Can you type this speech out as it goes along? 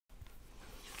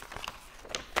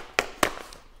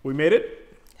We made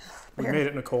it? Barely. We made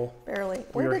it, Nicole. Barely.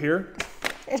 We are here.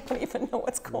 I don't even know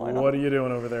what's going on. What are you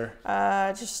doing over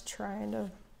there? Just trying to...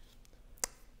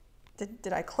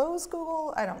 Did I close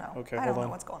Google? I don't know. Okay, I don't know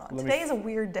what's going on. Today is a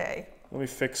weird day. Let me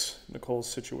fix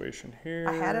Nicole's situation here.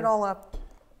 I had it all up.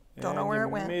 Don't know where it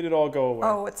went. Made it all go away.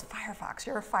 Oh, it's Firefox.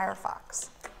 You're a Firefox.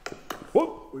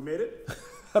 Whoop, we made it.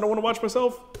 I don't want to watch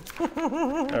myself.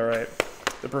 All right,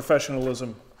 the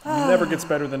professionalism never gets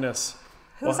better than this.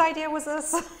 Whose idea was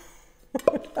this?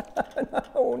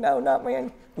 No, not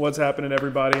mine. What's happening,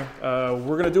 everybody?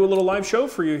 We're going to do a little live show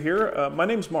for you here. My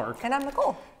name's Mark. And I'm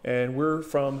Nicole. And we're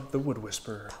from the Wood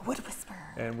Whisperer. The Wood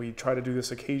Whisperer. And we try to do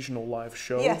this occasional live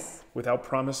show. Yes. Without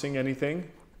promising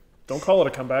anything. Don't call it a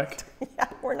comeback. Yeah,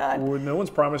 we're not. No one's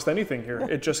promised anything here.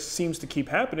 It just seems to keep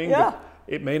happening. Yeah. But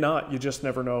it may not. You just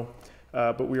never know.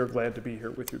 But we are glad to be here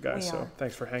with you guys. We so are.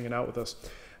 thanks for hanging out with us.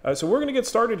 So we're going to get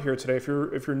started here today. If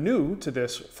you're new to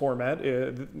this format,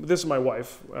 this is my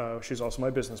wife. She's also my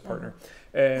business partner.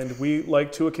 And we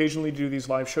like to occasionally do these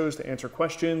live shows to answer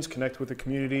questions, connect with the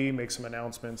community, make some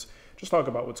announcements, just talk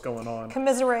about what's going on.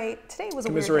 Commiserate. Today was a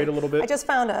weird day. Commiserate a little bit. I just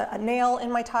found a nail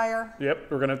in my tire. Yep,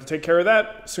 we're going to have to take care of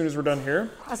that as soon as we're done here.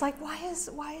 I was like, why is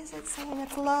it saying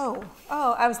it's low?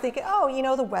 Oh, I was thinking,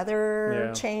 the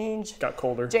weather change. Got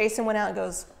colder. Jason went out and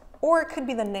goes, or it could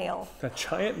be the nail. A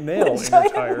giant nail in your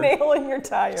Giant tire. nail in your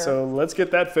tire. So let's get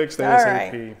that fixed All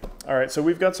ASAP. All right, so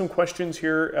we've got some questions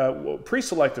here,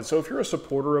 pre-selected. So if you're a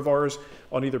supporter of ours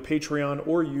on either Patreon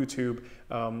or YouTube,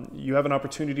 you have an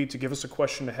opportunity to give us a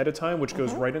question ahead of time, which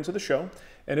goes right into the show.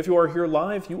 And if you are here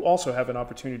live, you also have an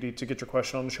opportunity to get your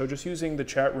question on the show just using the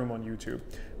chat room on YouTube.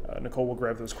 Nicole will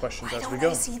grab those questions as we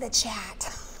go. I see the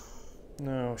chat?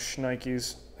 No,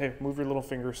 shnikes. Hey, move your little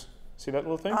fingers. See that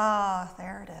little thing? Ah,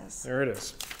 there it is. There it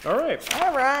is. All right.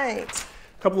 All right.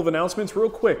 A couple of announcements real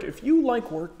quick. If you like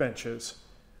workbenches,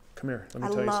 come here, let me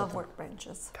tell you something. I love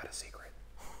workbenches. Got a secret.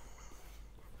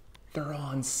 They're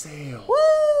on sale.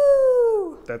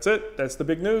 Woo! That's it. That's the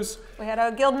big news. We had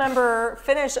a guild member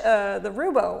finish the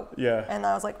Rubo. Yeah. And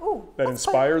I was like, ooh. That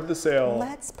inspired the sale.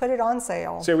 Let's put it on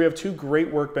sale. So we have two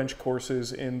great workbench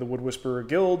courses in the Wood Whisperer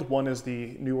Guild. One is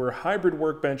the newer hybrid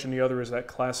workbench and the other is that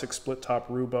classic split top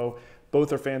Rubo.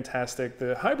 Both are fantastic.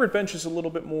 The hybrid bench is a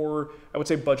little bit more, I would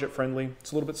say, budget friendly.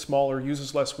 It's a little bit smaller,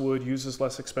 uses less wood, uses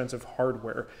less expensive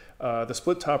hardware. The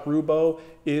split top Rubo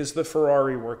is the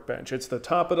Ferrari workbench. It's the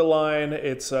top of the line.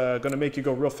 It's going to make you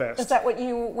go real fast. Is that what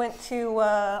you went to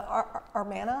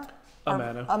Amana?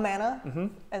 Amana. Mm-hmm.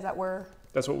 Is that where?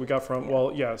 That's what we got from,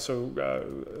 well, yeah, so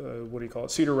what do you call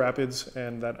it? Cedar Rapids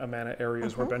and that Amana area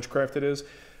is where Benchcrafted is.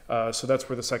 So that's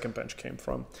where the second bench came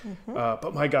from.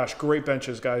 But my gosh, great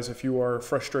benches, guys. If you are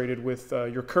frustrated with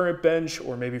your current bench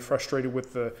or maybe frustrated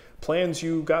with the plans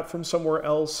you got from somewhere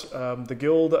else, the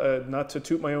Guild, not to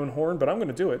toot my own horn, but I'm going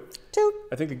to do it. Toot.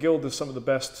 I think the Guild is some of the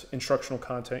best instructional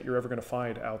content you're ever going to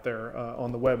find out there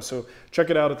on the web. So check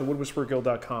it out at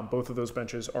thewoodwhispererguild.com. Both of those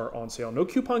benches are on sale. No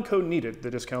coupon code needed. The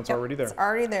discount's already there. It's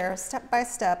already there, step by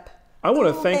step. I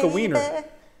want to thank a wiener.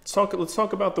 Let's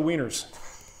talk about the wieners,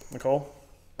 Nicole.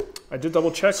 I did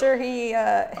double check. Sure, he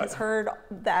has heard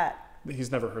that. He's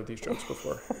never heard these jokes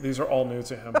before. These are all new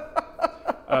to him.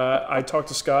 I talked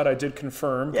to Scott. I did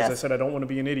confirm because I said I don't want to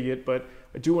be an idiot, but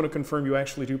I do want to confirm you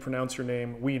actually do pronounce your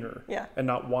name Wiener, and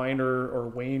not Weiner or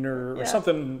Wayner or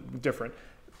something different.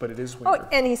 But it is Wiener. Oh,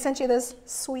 and he sent you this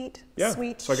sweet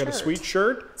shirt. So I got a sweet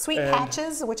shirt. Sweet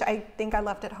patches, which I think I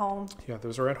left at home. Yeah,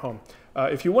 those are at home.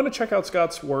 If you want to check out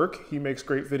Scott's work, he makes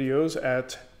great videos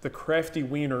at The Crafty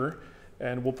Wiener.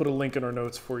 And we'll put a link in our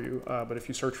notes for you. But if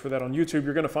you search for that on YouTube,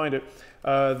 you're going to find it.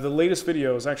 The latest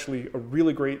video is actually a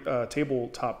really great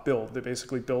tabletop build. They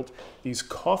basically built these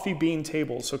coffee bean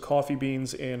tables. So coffee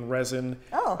beans in resin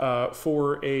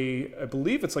for I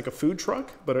believe it's like a food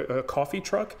truck, but a coffee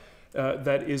truck.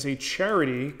 That is a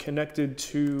charity connected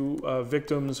to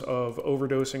victims of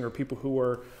overdosing or people who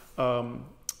are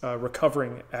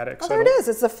recovering addicts. Oh, there it is.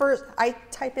 It's the first. I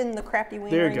type in the Crafty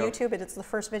Wiener on YouTube, and it's the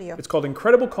first video. It's called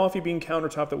Incredible Coffee Bean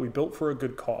Countertop that we built for a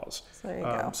good cause. So there you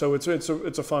go. So it's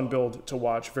a fun build to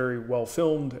watch. Very well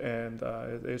filmed, and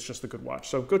it's just a good watch.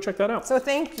 So go check that out. So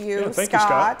thank you,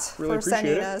 Scott, really for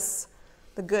sending us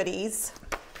the goodies.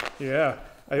 Yeah,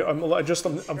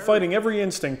 I'm fighting every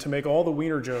instinct to make all the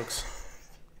wiener jokes.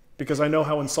 Because I know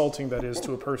how insulting that is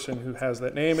to a person who has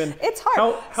that name, and it's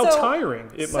hard. How tiring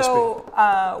it must be.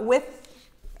 So with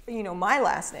my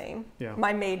last name,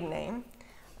 my maiden name,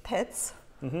 Pitts,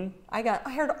 I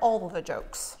heard all of the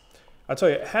jokes. I'll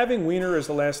tell you, having Wiener as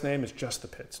the last name is just the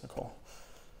Pitts, Nicole.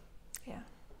 Yeah.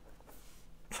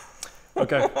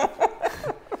 Okay.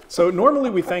 So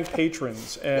normally we thank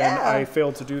patrons, and I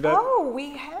failed to do that. Oh,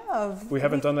 we have. have. We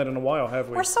haven't done that in a while, have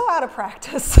we? We're so out of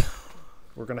practice.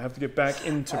 We're going to have to get back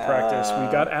into practice.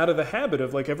 We got out of the habit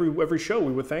of, like, every show,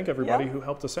 we would thank everybody who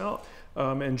helped us out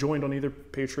and joined on either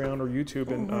Patreon or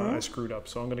YouTube, and I screwed up,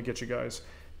 so I'm going to get you guys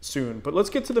soon. But let's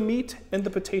get to the meat and the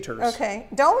potatoes. Okay,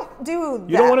 don't do that.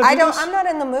 You don't want to do this? I'm not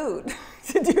in the mood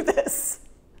to do this.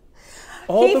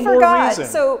 He forgot.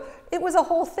 So it was a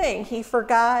whole thing. He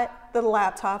forgot the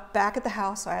laptop back at the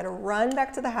house, so I had to run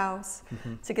back to the house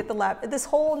to get the laptop. This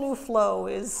whole new flow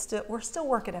is we're still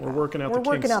working it out. We're working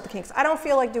out the kinks. I don't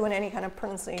feel like doing any kind of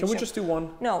pronunciation. Can we just do one?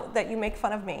 No, that you make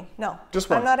fun of me. No, just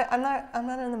one. I'm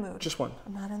not in the mood. Just one.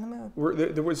 I'm not in the mood.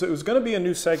 It was going to be a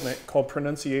new segment called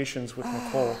Pronunciations with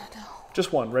Nicole. No.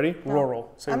 Just one. Ready? No.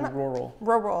 Rural. Say rural.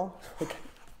 Rural. Okay.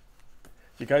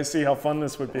 You guys see how fun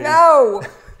this would be? No.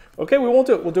 Okay, we won't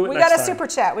do it. We'll do it next time. We got a super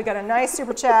chat. We got a nice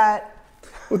super chat.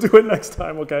 We'll do it next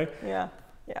time, okay? Yeah.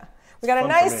 We got a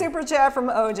nice super chat from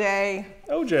OJ.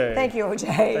 OJ. Thank you, OJ.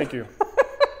 Thank you.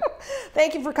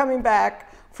 Thank you for coming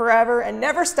back forever and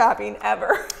never stopping,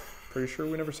 ever. Pretty sure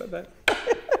we never said that.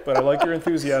 But I like your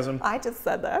enthusiasm. I just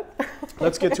said that.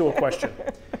 Let's get to a question.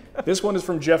 This one is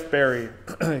from Jeff Barry.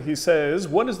 He says,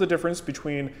 what is the difference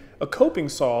between a coping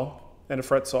saw and a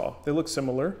fret saw? They look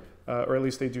similar, or at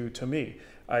least they do to me.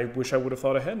 I wish I would have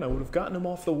thought ahead and I would have gotten them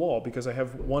off the wall because I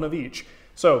have one of each.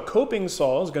 So coping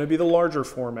saw is going to be the larger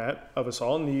format of a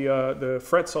saw, and the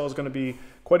fret saw is going to be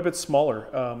quite a bit smaller.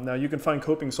 Now you can find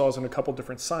coping saws in a couple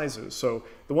different sizes. So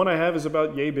the one I have is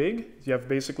about yay big. You have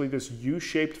basically this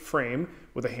U-shaped frame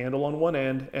with a handle on one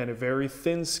end and a very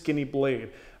thin, skinny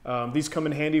blade. These come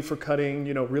in handy for cutting,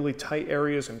 really tight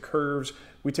areas and curves.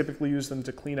 We typically use them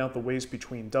to clean out the waste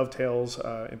between dovetails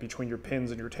and between your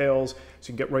pins and your tails, so you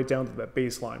can get right down to that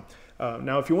baseline.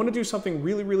 Now, if you want to do something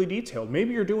really, really detailed,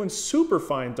 maybe you're doing super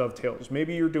fine dovetails,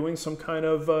 maybe you're doing some kind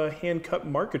of hand-cut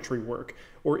marquetry work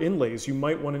or inlays, you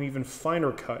might want an even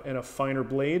finer cut and a finer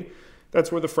blade. That's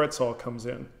where the fret saw comes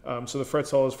in. So the fret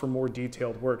saw is for more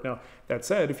detailed work. Now, that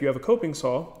said, if you have a coping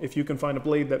saw, if you can find a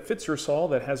blade that fits your saw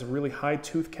that has a really high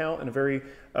tooth count and a very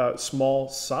small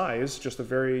size, just a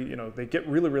very, they get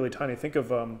really, really tiny. Think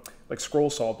of like scroll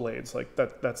saw blades. Like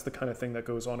that's the kind of thing that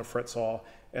goes on a fret saw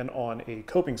and on a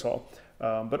coping saw.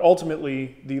 But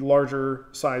ultimately, the larger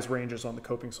size range is on the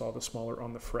coping saw, the smaller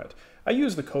on the fret. I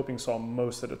use the coping saw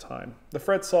most of the time. The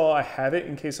fret saw, I have it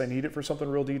in case I need it for something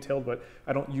real detailed, but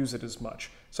I don't use it as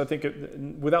much. So I think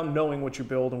without knowing what you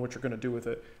build and what you're going to do with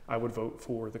it, I would vote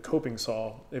for the coping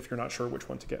saw if you're not sure which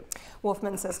one to get.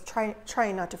 Wolfman says,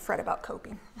 try not to fret about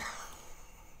coping.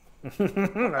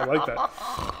 I like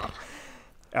that.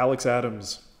 Alex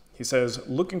Adams. He says,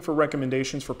 looking for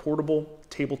recommendations for portable,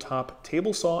 tabletop,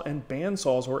 table saw, and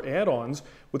bandsaws or add-ons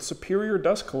with superior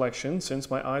dust collection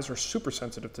since my eyes are super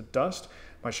sensitive to dust.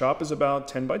 My shop is about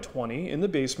 10 by 20 in the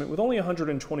basement with only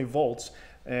 120 volts,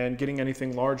 and getting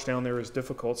anything large down there is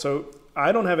difficult. So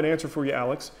I don't have an answer for you,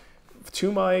 Alex.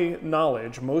 To my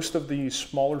knowledge, most of the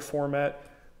smaller format,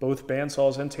 both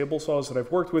bandsaws and table saws that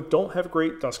I've worked with don't have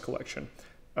great dust collection.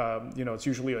 It's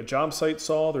usually a job site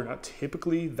saw. They're not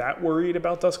typically that worried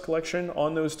about dust collection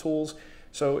on those tools.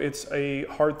 So it's a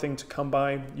hard thing to come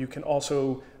by. You can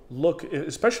also look,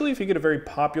 especially if you get a very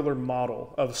popular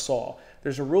model of saw,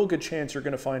 there's a real good chance you're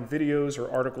going to find videos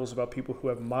or articles about people who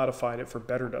have modified it for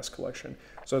better dust collection.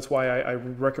 So that's why I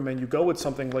recommend you go with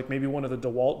something like maybe one of the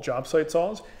DeWalt job site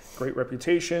saws. Great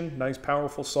reputation, nice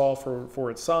powerful saw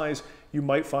for its size. You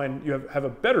might find you have a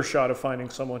better shot of finding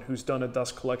someone who's done a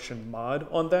dust collection mod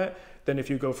on that than if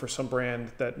you go for some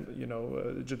brand that,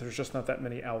 there's just not that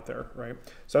many out there, right?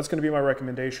 So that's going to be my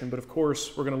recommendation. But of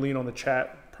course, we're going to lean on the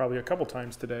chat probably a couple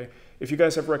times today. If you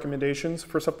guys have recommendations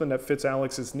for something that fits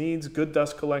Alex's needs, good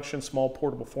dust collection, small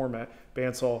portable format,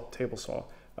 bandsaw, table saw,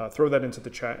 throw that into the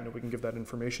chat and we can give that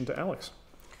information to Alex.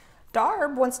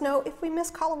 Darb wants to know if we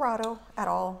miss Colorado at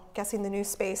all. Guessing the new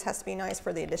space has to be nice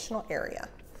for the additional area.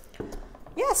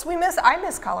 Yes, I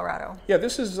miss Colorado. Yeah,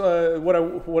 this is what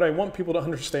I want people to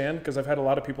understand, because I've had a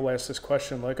lot of people ask this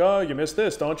question, like, oh, you miss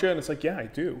this, don't you? And it's like, yeah, I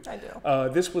do. I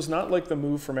do. This was not like the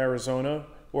move from Arizona,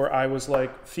 where I was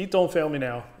like, feet don't fail me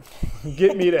now.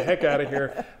 Get me the heck out of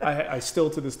here. I still,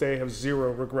 to this day, have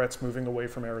zero regrets moving away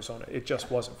from Arizona. It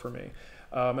just wasn't for me.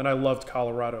 And I loved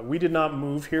Colorado. We did not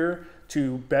move here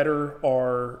to better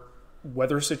our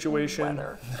weather situation.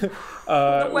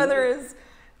 The weather is...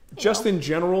 Just in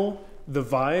general, the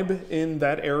vibe in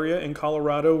that area in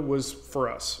Colorado was for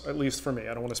us, at least for me.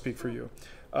 I don't want to speak for you.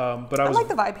 But I like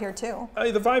the vibe here too.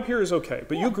 The vibe here is okay,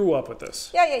 but you grew up with this.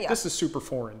 Yeah. This is super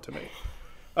foreign to me.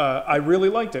 I really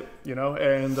liked it,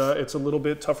 and it's a little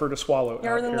bit tougher to swallow.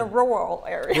 You're in the rural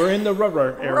area. We're in the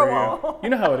rural area. You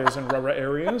know how it is in rural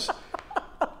areas.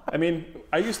 I mean,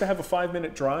 I used to have a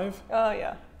 5-minute drive. Oh,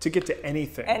 yeah. To get to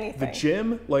anything. Anything. The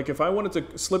gym, like if I wanted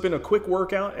to slip in a quick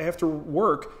workout after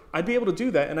work, I'd be able to do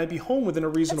that and I'd be home within a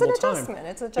reasonable time. It's an adjustment.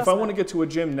 It's an adjustment. If I want to get to a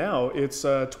gym now, it's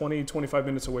 20, 25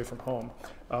 minutes away from home.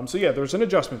 So yeah, there's an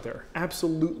adjustment there.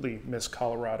 Absolutely miss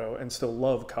Colorado and still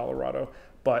love Colorado.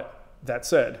 But that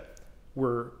said,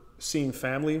 we're seeing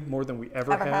family more than we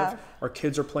ever have. Our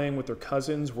kids are playing with their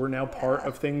cousins. We're now part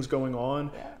of things going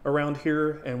on around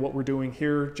here, and what we're doing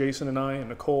here, Jason and I and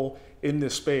Nicole in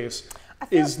this space,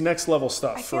 is next level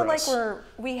stuff for us. I feel like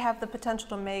we have the potential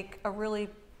to make a really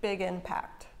big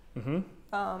impact.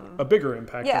 A bigger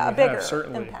impact than we have,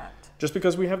 certainly. Just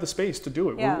because we have the space to do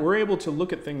it. We're able to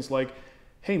look at things like,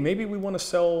 hey, maybe we want to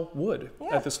sell wood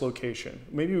at this location.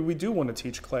 Maybe we do want to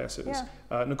teach classes.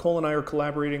 Nicole and I are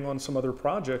collaborating on some other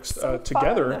projects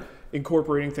together,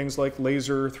 incorporating things like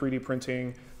laser, 3D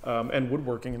printing, and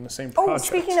woodworking in the same project. Oh,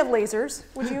 speaking of lasers,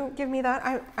 would you give me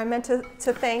that? I meant to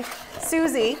thank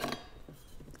Suzie.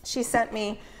 She sent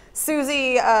me,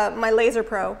 Suzie, my laser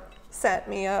pro, sent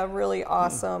me a really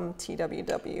awesome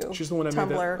TWW She's the one that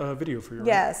made that video for you, right?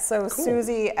 Yes, so cool.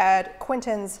 Suzie at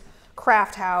Quentin's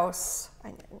Craft House.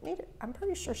 I'm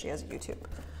pretty sure she has a YouTube.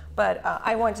 But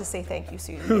I wanted to say thank you,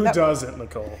 Suzie. Who doesn't,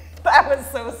 Nicole? That was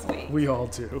so sweet. We all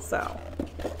do. So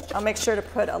I'll make sure to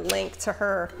put a link to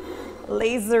her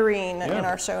lasering in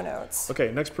our show notes.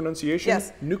 Okay, next pronunciation?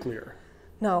 Yes. Nuclear.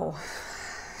 No.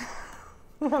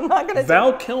 I'm not going to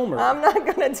Val Kilmer. I'm not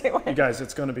going to do it. You guys,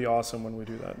 it's going to be awesome when we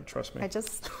do that. Trust me.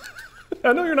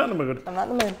 I know you're not in the mood. I'm not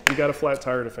in the mood. You got a flat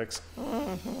tire to fix.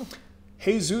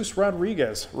 Jesus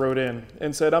Rodriguez wrote in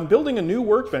and said, I'm building a new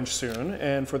workbench soon,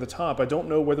 and for the top, I don't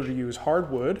know whether to use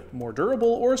hardwood, more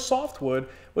durable, or softwood,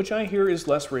 which I hear is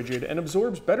less rigid and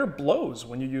absorbs better blows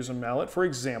when you use a mallet. For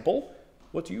example,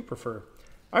 what do you prefer?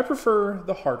 I prefer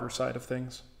the harder side of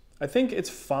things. I think it's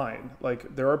fine.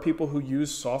 Like, there are people who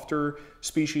use softer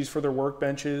species for their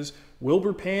workbenches.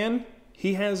 Wilbur Pan,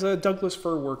 he has a Douglas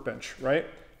fir workbench, right?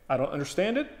 I don't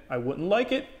understand it. I wouldn't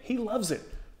like it. He loves it,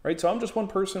 right? So I'm just one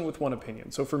person with one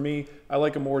opinion. So for me, I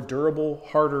like a more durable,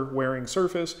 harder wearing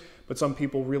surface, but some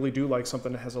people really do like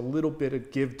something that has a little bit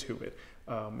of give to it.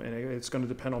 And it's going to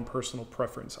depend on personal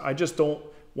preference. I just don't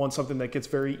want something that gets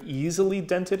very easily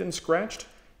dented and scratched.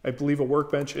 I believe a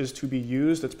workbench is to be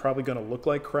used. It's probably going to look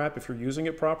like crap if you're using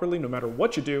it properly, no matter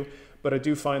what you do. But I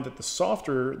do find that the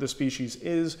softer the species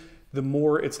is, the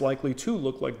more it's likely to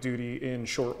look like duty in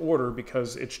short order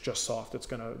because it's just soft. It's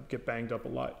going to get banged up a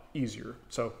lot easier.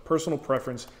 So personal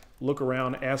preference, look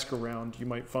around, ask around. You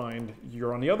might find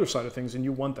you're on the other side of things and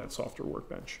you want that softer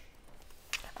workbench.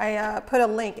 I put a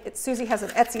link. Suzie has an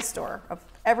Etsy store of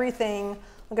everything.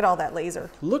 Look at all that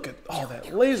laser. Look at all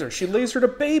that laser. She lasered a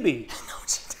baby. No,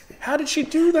 she didn't. How did she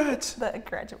do that? The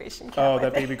graduation cap. Oh,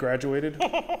 that baby graduated?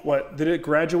 What, did it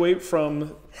graduate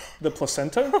from the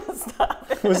placenta?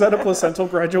 Stop. Was that a placental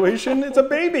graduation? It's a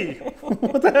baby.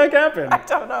 What the heck happened? I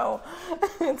don't know.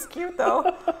 It's cute though.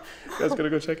 You guys gotta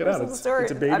go check it out.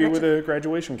 It's a baby with a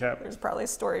graduation cap. There's probably a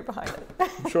story behind it.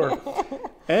 I'm sure.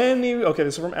 And okay,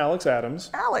 this is from Alex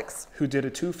Adams. Alex. Who did a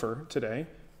twofer today.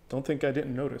 Don't think I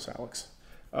didn't notice, Alex.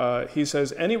 He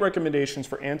says, any recommendations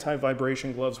for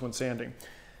anti-vibration gloves when sanding?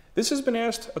 This has been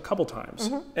asked a couple times,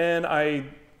 and I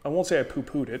won't say I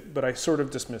poo-pooed it, but I sort of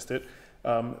dismissed it.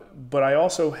 But I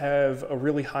also have a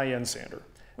really high-end sander,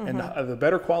 and the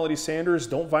better quality sanders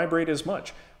don't vibrate as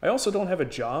much. I also don't have a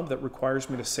job that requires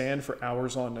me to sand for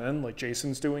hours on end, like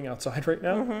Jason's doing outside right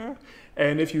now.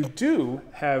 And if you do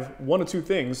have one of two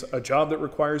things, a job that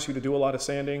requires you to do a lot of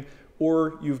sanding,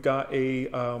 or you've got a,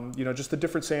 just a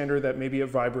different sander that maybe it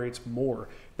vibrates more.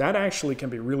 That actually can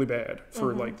be really bad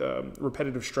for like the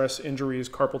repetitive stress injuries,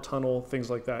 carpal tunnel, things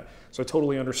like that. So I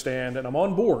totally understand, and I'm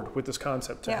on board with this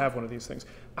concept to have one of these things.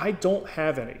 I don't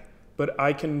have any, but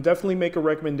I can definitely make a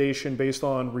recommendation based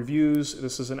on reviews.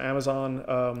 This is an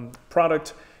Amazon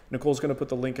product. Nicole's gonna put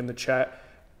the link in the chat.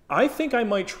 I think I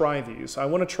might try these. I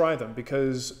want to try them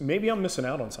because maybe I'm missing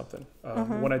out on something.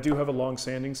 When I do have a long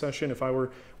sanding session, if we're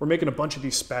making a bunch of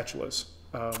these spatulas,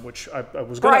 which I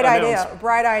was going to announce.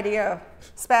 Bright idea.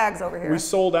 Spags over here. We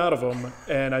sold out of them,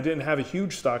 and I didn't have a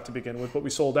huge stock to begin with, but we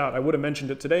sold out. I would have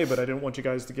mentioned it today, but I didn't want you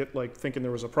guys to get like thinking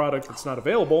there was a product that's not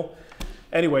available.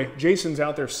 Anyway, Jason's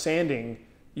out there sanding.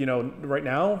 You know, right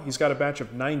now he's got a batch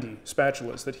of 90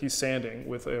 spatulas that he's sanding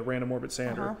with a random orbit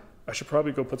sander. I should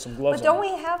probably go put some gloves on. But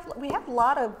don't we have a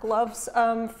lot of gloves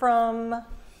from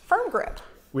Firm Grip?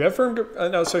 We have firm grip.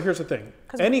 No, so here's the thing.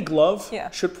 Any glove Yeah.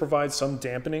 should provide some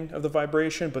dampening of the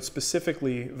vibration, but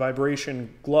specifically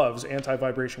vibration gloves,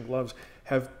 anti-vibration gloves,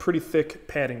 have pretty thick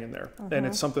padding in there. And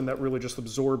it's something that really just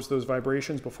absorbs those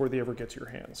vibrations before they ever get to your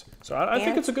hands. So I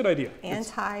think it's a good idea.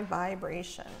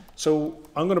 Anti-vibration. So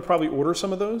I'm going to probably order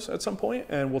some of those at some point,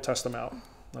 and we'll test them out.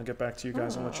 I'll get back to you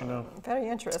guys and let you know. Very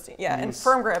interesting. Yeah, and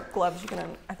firm grip gloves, you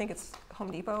can, I think it's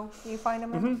Home Depot you find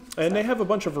them in. And they have a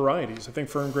bunch of varieties. I think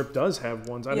Firm Grip does have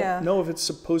ones. I Yeah. don't know if it's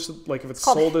supposed to, like if it's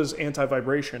sold as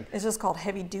anti-vibration. It's just called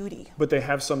heavy duty. But they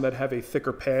have some that have a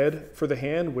thicker pad for the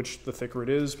hand, which the thicker it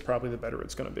is, probably the better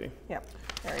it's going to be. Yep,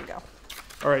 there you go.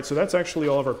 All right, so that's actually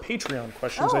all of our Patreon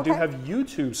questions. Oh, I do okay. have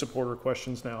YouTube supporter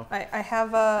questions now. I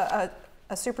have a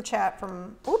super chat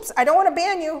from, oops, I don't want to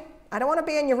ban you. I don't want to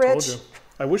ban you, Rich. Told you.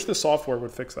 I wish the software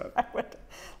would fix that. I would,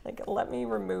 like, let me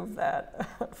remove that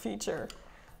feature.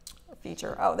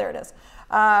 Oh, there it is.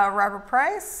 Robert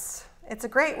Price, it's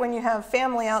great when you have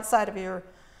family outside of your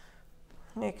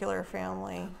nuclear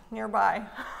family nearby.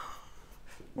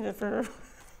 Good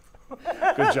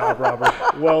job,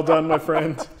 Robert. Well done, my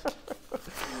friend.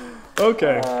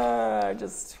 Okay.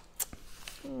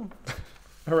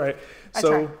 All right.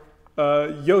 So,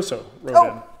 Yoso wrote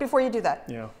in. Before you do that.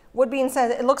 Yeah. Woodbean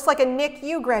said, it looks like a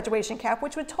NICU graduation cap,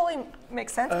 which would totally make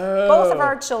sense. Both of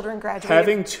our children graduated.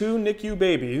 Having 2 NICU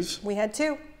babies. We had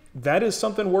 2. That is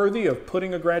something worthy of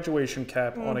putting a graduation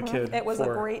cap on a kid. It was a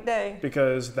great day.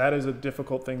 Because that is a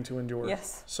difficult thing to endure.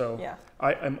 Yes. So yeah.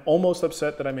 I am almost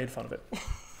upset that I made fun of it.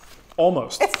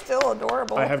 Almost. It's still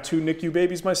adorable. I have 2 NICU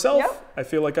babies myself. Yep. I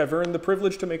feel like I've earned the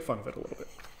privilege to make fun of it a little bit.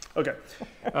 Okay.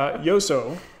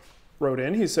 Yoso wrote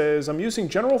in. He says, I'm using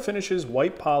General Finishes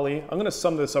white poly. I'm going to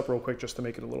sum this up real quick just to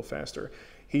make it a little faster.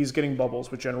 He's getting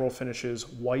bubbles with General Finishes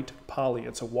white poly.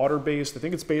 It's a water-based, I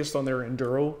think it's based on their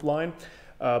Enduro line,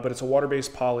 but it's a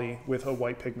water-based poly with a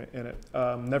white pigment in it.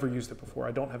 Never used it before.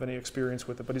 I don't have any experience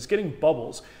with it, but he's getting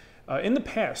bubbles. In the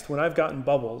past, when I've gotten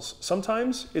bubbles,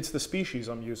 sometimes it's the species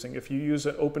I'm using. If you use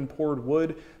an open pored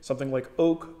wood, something like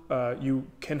oak, you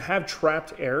can have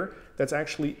trapped air that's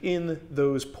actually in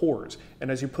those pores.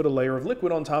 And as you put a layer of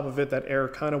liquid on top of it, that air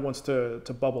kind of wants to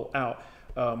bubble out.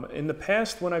 In the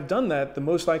past, when I've done that, the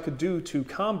most I could do to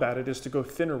combat it is to go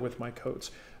thinner with my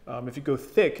coats. If you go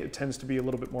thick, it tends to be a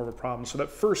little bit more of a problem. So that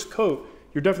first coat,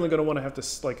 you're definitely going to want to have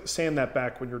to like sand that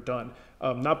back when you're done.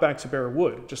 Not back to bare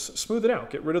wood, just smooth it out,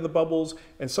 get rid of the bubbles,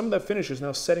 and some of that finish is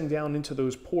now setting down into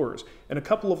those pores. And a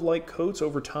couple of light coats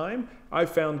over time, I've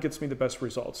found gets me the best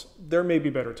results. There may be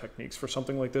better techniques for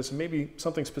something like this, and maybe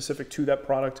something specific to that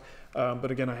product, but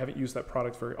again, I haven't used that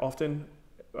product very often.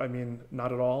 I mean,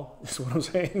 not at all, is what I'm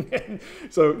saying.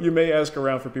 So you may ask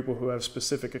around for people who have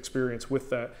specific experience with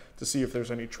that to see if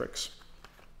there's any tricks.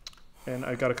 And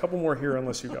I got a couple more here,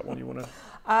 unless you got one you want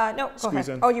to no, go ahead.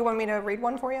 in. Oh, you want me to read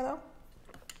one for you, though?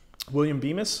 William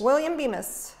Bemis? William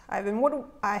Bemis. I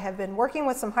have been working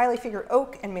with some highly figured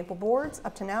oak and maple boards.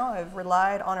 Up to now, I've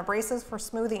relied on abrasives for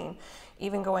smoothing,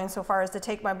 even going so far as to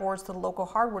take my boards to the local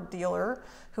hardwood dealer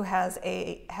who has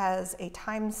a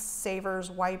Time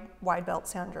Savers wide belt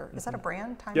sander. Is that a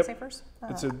brand, Time Savers?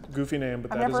 It's a goofy name,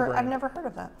 but that is a brand. I've never heard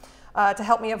of that. To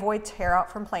help me avoid tear out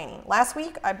from planing. Last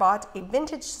week, I bought a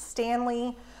vintage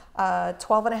Stanley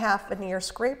 12.5 veneer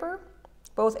scraper.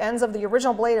 Both ends of the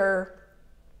original blade are,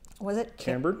 was it?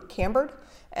 Cambered. Cambered.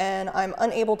 And I'm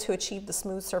unable to achieve the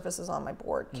smooth surfaces on my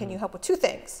board. Can you help with 2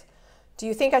 things? Do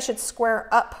you think I should square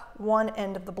up one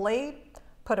end of the blade,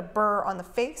 put a burr on the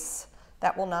face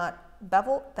that will not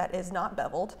bevel, that is not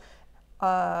beveled,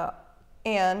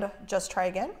 and just try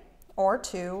again? Or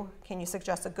 2, can you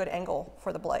suggest a good angle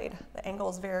for the blade? The angle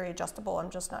is very adjustable.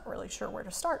 I'm just not really sure where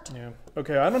to start. Yeah.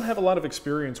 Okay, I don't have a lot of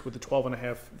experience with the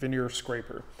 12.5 veneer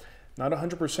scraper. Not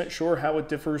 100% sure how it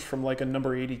differs from like a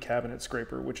number 80 cabinet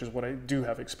scraper, which is what I do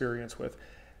have experience with.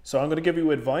 So I'm going to give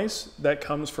you advice that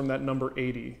comes from that number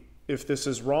 80. If this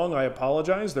is wrong, I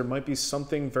apologize. There might be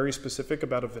something very specific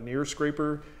about a veneer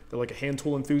scraper that like a hand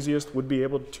tool enthusiast would be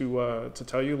able to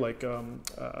tell you, like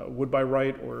Wood by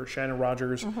Wright or Shannon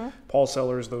Rogers, Paul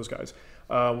Sellers, those guys.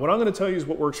 What I'm going to tell you is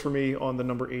what works for me on the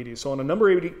number 80. So on a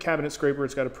number 80 cabinet scraper,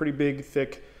 it's got a pretty big,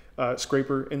 thick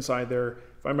scraper inside there.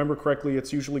 If I remember correctly,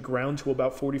 it's usually ground to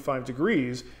about 45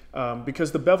 degrees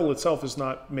because the bevel itself is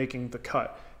not making the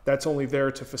cut. That's only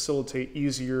there to facilitate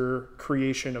easier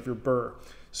creation of your burr.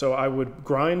 So I would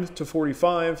grind to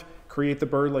 45, create the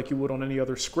burr like you would on any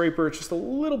other scraper. It's just a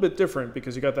little bit different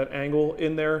because you got that angle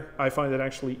in there. I find it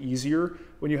actually easier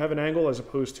when you have an angle as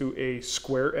opposed to a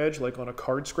square edge like on a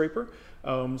card scraper.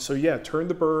 So yeah, turn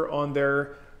the burr on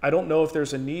there. I don't know if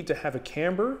there's a need to have a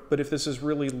camber, but if this is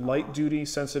really light duty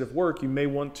sensitive work, you may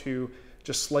want to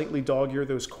just slightly dog-ear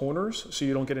those corners so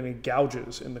you don't get any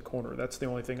gouges in the corner. That's the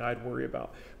only thing I'd worry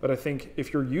about. But I think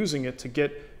if you're using it to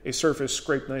get a surface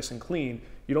scraped nice and clean,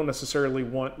 you don't necessarily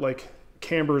want like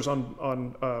cambers on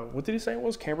what did he say it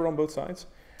was? Cambered on both sides?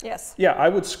 Yes. Yeah, I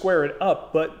would square it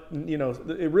up, but you know,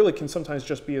 it really can sometimes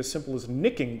just be as simple as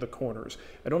nicking the corners.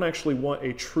 I don't actually want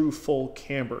a true full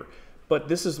camber. But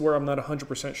this is where I'm not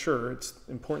 100% sure. It's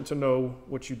important to know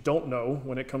what you don't know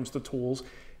when it comes to tools.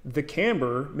 The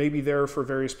camber may be there for a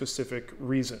very specific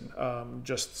reason.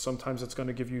 Just sometimes it's going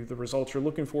to give you the results you're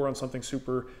looking for on something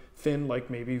super thin, like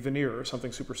maybe veneer or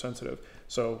something super sensitive.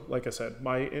 So like I said,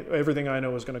 everything I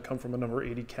know is going to come from a number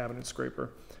 80 cabinet scraper.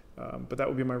 But that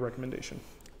would be my recommendation.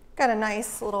 Got a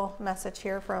nice little message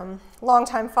here from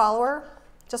longtime follower.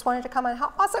 Just wanted to comment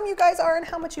how awesome you guys are and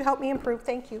how much you helped me improve.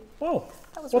 Thank you. Oh,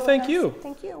 That was well, really thank nice. you.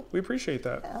 Thank you. We appreciate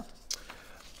that. Yeah.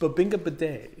 Babinga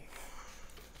bidet.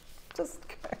 Just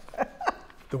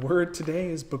The word today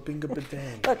is babinga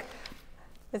bidet. look,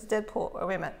 it's Deadpool. Oh,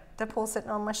 wait a minute. Deadpool sitting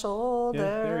on my shoulder.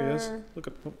 Yeah, there he is. Look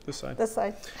at this side. This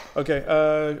side. Okay,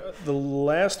 the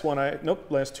last one,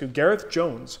 last two. Gareth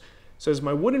Jones says,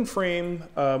 my wood frame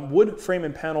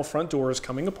and panel front door is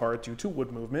coming apart due to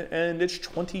wood movement, and it's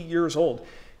 20 years old.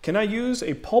 Can I use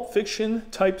a Pulp Fiction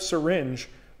type syringe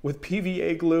with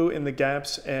PVA glue in the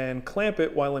gaps and clamp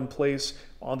it while in place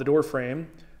on the door frame?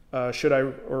 Should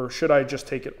I just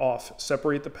take it off,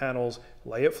 separate the panels,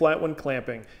 lay it flat when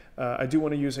clamping? I do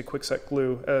want to use a quickset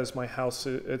glue as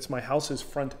it's my house's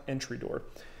front entry door.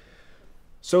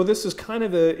 So this is kind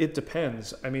of it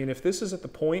depends. I mean, if this is at the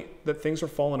point that things are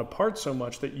falling apart so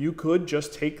much that you could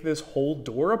just take this whole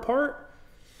door apart,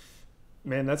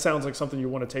 man, that sounds like something you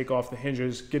want to take off the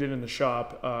hinges, get it in the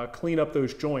shop, clean up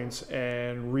those joints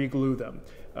and re-glue them.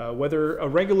 Whether a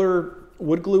regular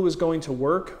wood glue is going to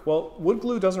work, well, wood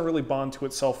glue doesn't really bond to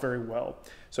itself very well.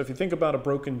 So if you think about a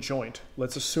broken joint,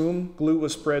 let's assume glue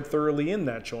was spread thoroughly in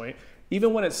that joint.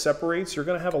 Even when it separates, you're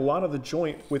going to have a lot of the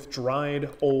joint with dried,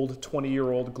 old,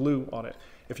 20-year-old glue on it.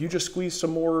 If you just squeeze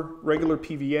some more regular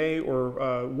PVA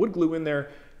or wood glue in there,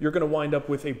 you're going to wind up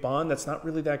with a bond that's not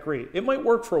really that great. It might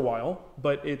work for a while,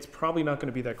 but it's probably not going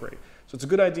to be that great. So it's a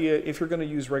good idea, if you're going to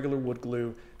use regular wood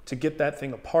glue, to get that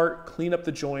thing apart, clean up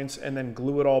the joints, and then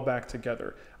glue it all back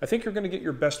together. I think you're going to get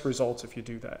your best results if you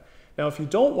do that. Now, if you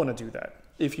don't want to do that,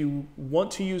 if you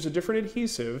want to use a different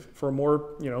adhesive for a more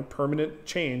permanent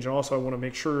change, and also I want to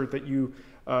make sure that you,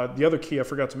 the other key I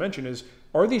forgot to mention is,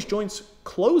 are these joints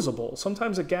closable?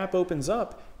 Sometimes a gap opens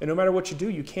up, and no matter what you do,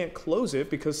 you can't close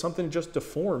it because something just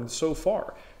deformed so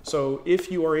far. So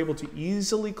if you are able to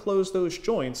easily close those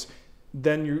joints,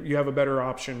 then you have a better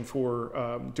option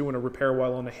for doing a repair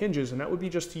while on the hinges, and that would be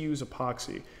just to use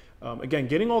epoxy. Again,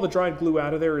 getting all the dried glue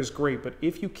out of there is great, but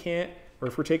if you can't, or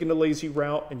if we're taking the lazy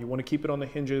route and you want to keep it on the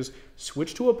hinges,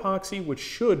 switch to epoxy, which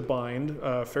should bind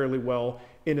fairly well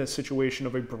in a situation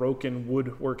of a broken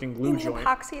woodworking glue joint.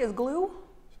 Epoxy is glue?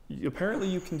 Apparently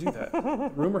you can do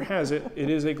that. Rumor has it, it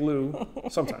is a glue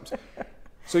sometimes.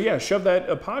 So yeah, shove that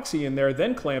epoxy in there,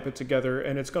 then clamp it together,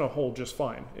 and it's going to hold just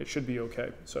fine. It should be okay.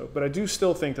 But I do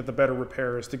still think that the better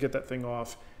repair is to get that thing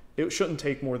off. It shouldn't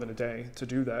take more than a day to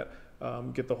do that.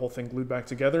 Get the whole thing glued back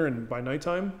together, and by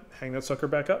nighttime, hang that sucker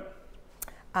back up.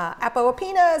 Apo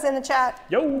Apina is in the chat.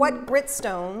 Yo. What grit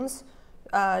stones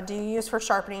do you use for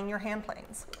sharpening your hand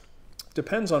planes?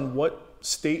 Depends on what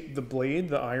state the blade,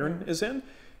 the iron, is in.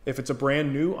 If it's a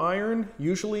brand new iron,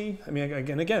 usually, I mean,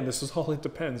 again, this is all it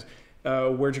depends.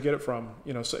 Where'd you get it from?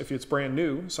 So if it's brand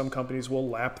new, some companies will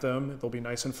lap them. They'll be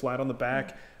nice and flat on the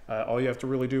back. All you have to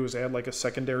really do is add like a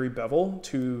secondary bevel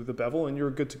to the bevel and you're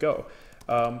good to go.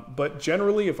 But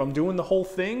generally, if I'm doing the whole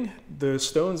thing, the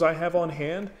stones I have on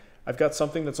hand, I've got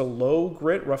something that's a low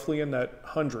grit, roughly in that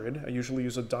 100. I usually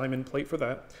use a diamond plate for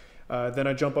that. Then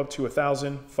I jump up to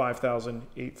 1,000, 5,000,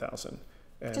 8,000.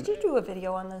 Did you do a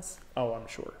video on this? Oh, I'm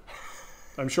sure.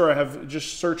 I'm sure I have.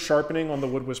 Just search sharpening on the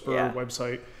Wood Whisperer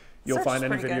website. You'll find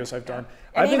any videos I've done.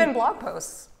 And even blog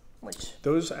posts, which...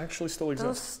 Those actually still exist.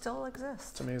 Those still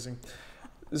exist. It's amazing.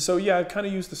 So yeah, I've kind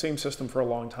of used the same system for a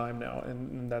long time now,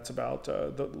 and that's about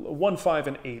the 1, 5,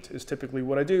 and 8 is typically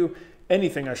what I do.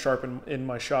 Anything I sharpen in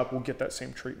my shop will get that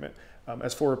same treatment.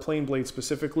 As for a plain blade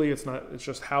specifically, it's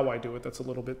just how I do it that's a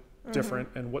little bit different,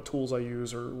 and what tools I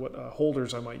use or what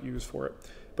holders I might use for it.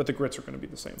 But the grits are going to be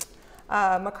the same.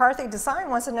 McCarthy Design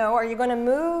wants to know, are you going to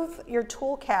move your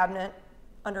tool cabinet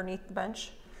underneath the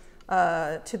bench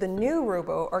to the new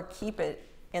Rubo or keep it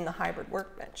in the hybrid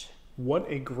workbench? What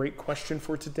a great question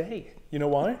for today. You know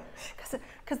why?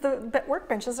 Because the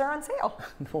workbenches are on sale.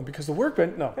 Well, because the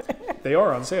workbench, no, they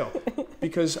are on sale.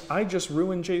 Because I just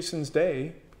ruined Jason's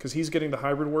day because he's getting the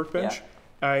hybrid workbench.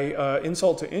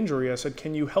 Insult to injury, I said,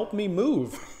 can you help me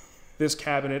move this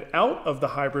cabinet out of the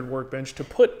hybrid workbench to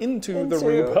put into the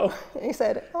Rubo? He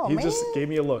said, oh, he man. just gave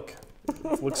me a look.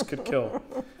 Looks could kill.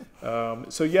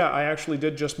 So yeah, I actually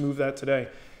did just move that today.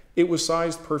 It was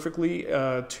sized perfectly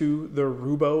to the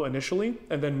Rubo initially,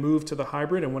 and then moved to the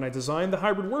hybrid. And when I designed the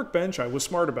hybrid workbench, I was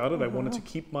smart about it. I wanted to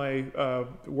keep my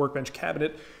workbench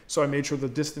cabinet, so I made sure the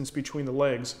distance between the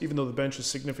legs, even though the bench is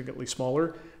significantly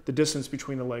smaller, the distance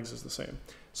between the legs is the same.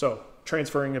 So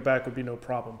transferring it back would be no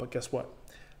problem. But guess what?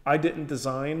 I didn't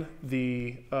design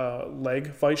the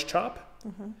leg vice chop.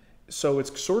 So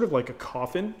it's sort of like a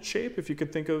coffin shape, if you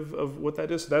could think of what that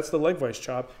is. So that's the leg vice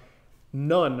chop.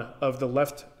 None of the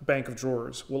left bank of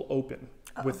drawers will open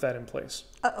with that in place.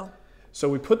 So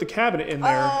we put the cabinet in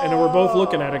there, and then we're both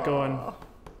looking at it going,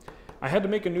 I had to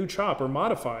make a new chop or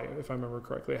modify, if I remember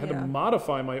correctly. I had to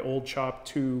modify my old chop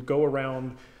to go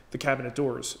around the cabinet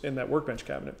doors in that workbench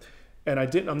cabinet. And I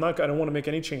didn't, I don't want to make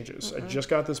any changes. I just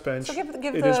got this bench. So give the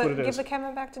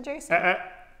cabinet back to Jason.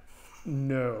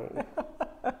 No.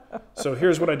 So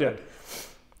here's what I did.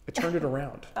 I turned it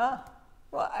around.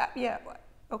 Yeah.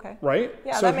 Okay. Right?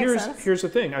 Yeah, so that makes sense. here's the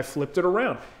thing. I flipped it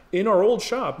around. In our old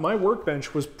shop, my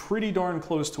workbench was pretty darn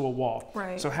close to a wall.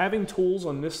 Right. So having tools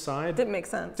on this side didn't make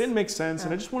sense.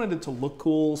 And I just wanted it to look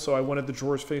cool, so I wanted the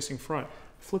drawers facing front.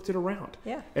 Flipped it around.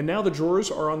 Yeah. And now the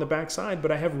drawers are on the back side,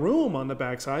 but I have room on the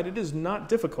back side. It is not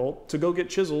difficult to go get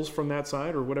chisels from that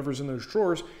side or whatever's in those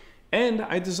drawers. And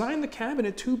I designed the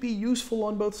cabinet to be useful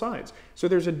on both sides. So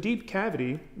there's a deep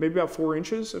cavity, maybe about 4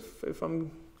 inches, if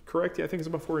I'm correct. Yeah, I think it's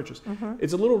about 4 inches.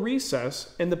 It's a little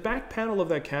recess, and the back panel of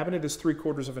that cabinet is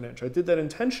 3/4 of an inch. I did that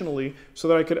intentionally so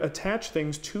that I could attach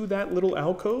things to that little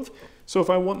alcove. So if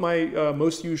I want my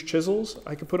most used chisels,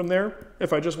 I could put them there.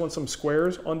 If I just want some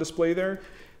squares on display there,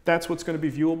 that's what's going to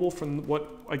be viewable from what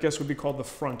I guess would be called the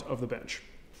front of the bench.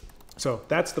 So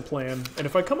that's the plan. And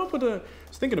if I come up with I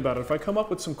was thinking about it, if I come up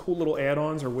with some cool little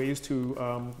add-ons or ways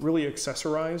to really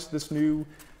accessorize this new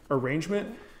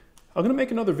arrangement, I'm going to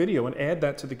make another video and add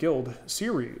that to the Guild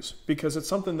series, because it's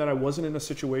something that I wasn't in a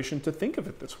situation to think of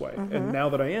it this way. And now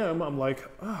that I am, I'm like,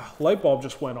 light bulb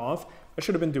just went off. I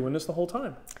should have been doing this the whole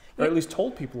time, or at least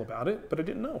told people about it, but I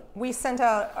didn't know. I sent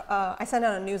out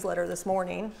a newsletter this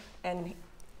morning, and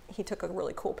he took a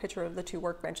really cool picture of the 2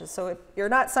 workbenches. So if you're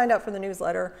not signed up for the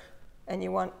newsletter and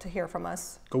you want to hear from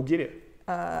us, go get it.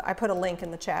 I put a link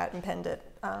in the chat and pinned it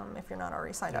if you're not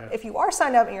already signed up. If you are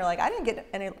signed up and you're like, I didn't get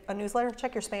a newsletter,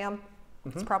 check your spam.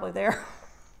 It's probably there.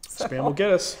 So, spam will get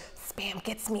us. Spam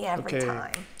gets me every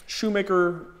time.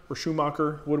 Shoemaker or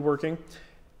Schumacher woodworking.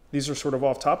 These are sort of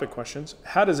off-topic questions.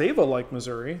 How does Ava like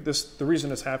Missouri? The reason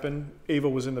this happened, Ava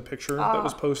was in the picture that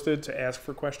was posted to ask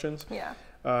for questions. Yeah.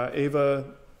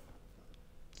 Ava,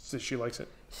 she likes it.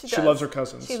 She loves her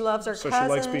cousins. She loves her cousins. So she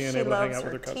likes being able to hang out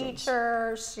with her cousins.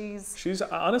 Teacher. She's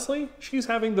honestly, she's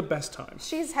having the best time.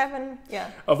 She's having,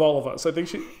 of all of us. I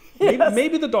think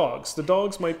maybe the dogs. The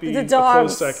dogs might be a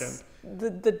close second.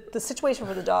 The situation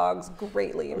for the dogs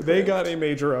greatly improved. They got a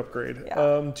major upgrade.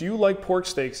 Yeah. Do you like pork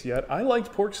steaks yet? I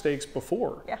liked pork steaks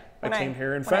before I came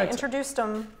here. In fact, I introduced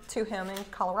them to him in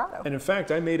Colorado. And in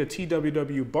fact, I made a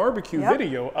TWW barbecue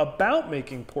video about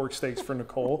making pork steaks for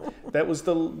Nicole. That was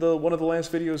the one of the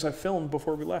last videos I filmed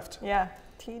before we left. Yeah,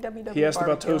 TWW He asked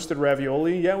barbecue. about toasted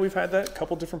ravioli. Yeah, we've had that a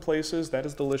couple different places. That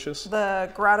is delicious.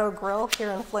 The Grotto Grill here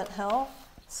in Flint Hill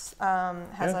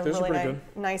has a really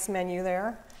nice menu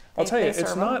there. I'll tell you,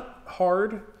 it's not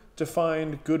hard to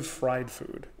find good fried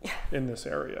food in this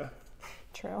area.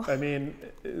 True. I mean,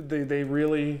 they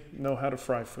really know how to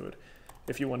fry food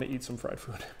if you want to eat some fried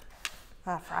food.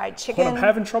 Fried chicken. What I'm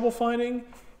having trouble finding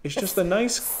is just a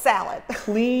nice salad,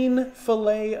 clean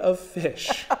fillet of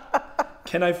fish.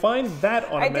 Can I find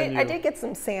that on a menu? I did get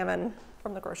some salmon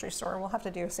from the grocery store. We'll have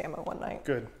to do salmon one night.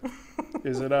 Good.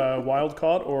 Is it wild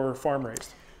caught or farm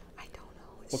raised? I don't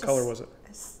know. What color was it?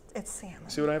 It's salmon.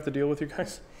 See what I have to deal with, you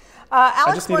guys? Alex,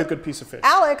 I just need a good piece of fish.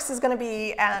 Alex is going to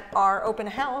be at our open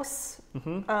house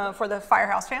for the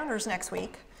Firehouse Founders next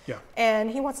week. Yeah.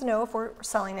 And he wants to know if we're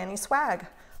selling any swag.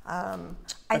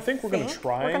 I think we're going to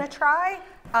try. We're going to try.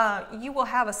 You will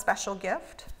have a special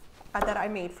gift that I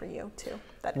made for you too.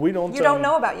 That you don't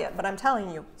know about yet, but I'm telling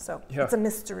you. So it's a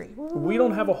mystery. We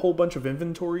don't have a whole bunch of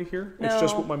inventory here. No. It's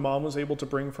just what my mom was able to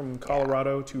bring from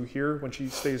Colorado to here when she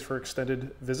stays for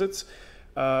extended visits.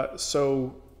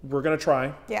 So we're going to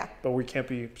try. Yeah. But we can't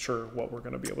be sure what we're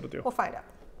going to be able to do. We'll find out.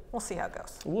 We'll see how it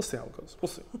goes. We'll see how it goes. We'll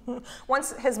see.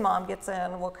 Once his mom gets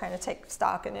in, we'll kind of take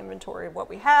stock and inventory of what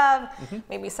we have.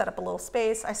 Maybe set up a little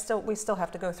space. We still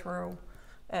have to go through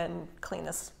and clean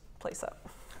this place up.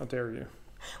 How dare you?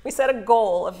 We set a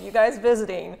goal of you guys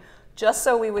visiting just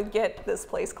so we would get this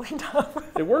place cleaned up.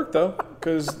 It worked though,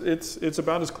 because it's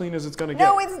about as clean as it's gonna get.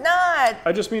 No, it's not.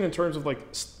 I just mean in terms of like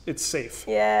it's safe.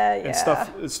 Yeah, And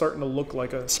stuff is starting to look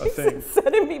like a thing. He's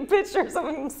sending me pictures of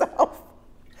himself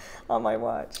on my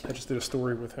watch. I just did a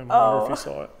story with him. I wonder if he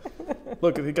saw it.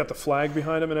 Look, he got the flag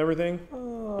behind him and everything.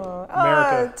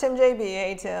 America. Tim JB,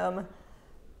 hey Tim.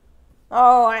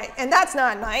 Oh, and that's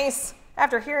not nice.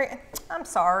 After hearing, I'm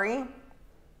sorry.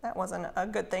 That wasn't a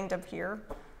good thing to hear.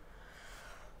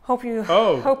 Hope you.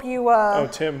 Oh,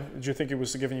 Tim, did you think he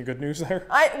was giving you good news there?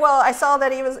 I saw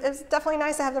that it's definitely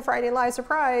nice to have the Friday Live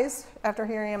surprise. After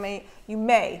hearing him, you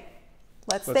may.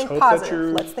 Let's think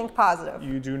positive. Let's think positive.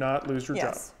 You do not lose your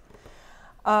job.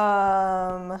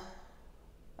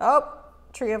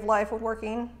 Tree of Life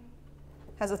Woodworking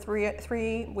has a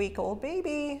three-week-old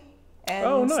baby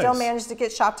and nice. Still managed to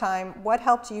get shop time. What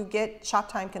helped you get shop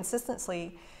time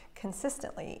consistently,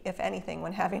 if anything,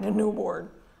 when having a newborn?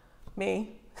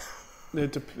 Me.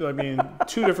 I mean,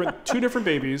 two different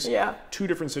babies, two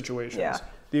different situations. Yeah.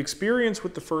 The experience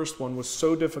with the first one was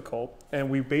so difficult, and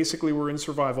we basically were in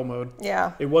survival mode.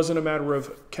 Yeah. It wasn't a matter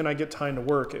of, can I get time to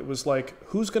work? It was like,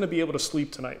 who's going to be able to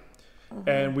sleep tonight?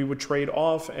 And we would trade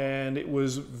off, and it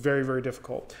was very, very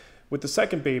difficult. With the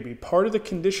second baby, part of the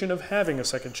condition of having a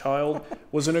second child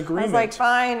was an agreement. I was like,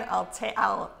 fine,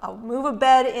 I'll move a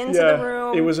bed into the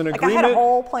room. It was an agreement. I had a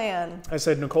whole plan. I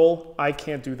said, Nicole, I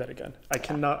can't do that again.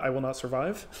 I will not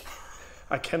survive.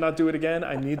 I cannot do it again.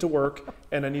 I need to work,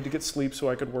 and I need to get sleep so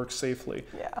I could work safely.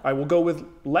 Yeah. I will go with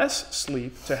less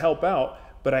sleep to help out,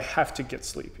 but I have to get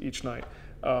sleep each night.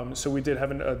 So we did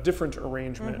have a different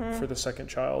arrangement for the second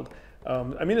child.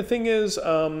 I mean, the thing is,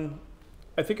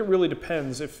 I think it really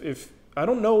depends. If I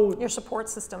don't know, your support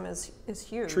system is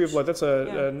huge. Tree of Life. That's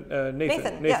Nathan.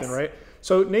 Nathan, yes. right?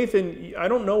 So Nathan, I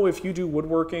don't know if you do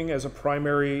woodworking as a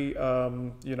primary,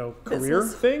 career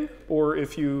thing, or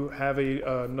if you have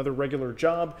another regular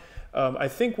job. I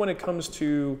think when it comes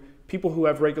to people who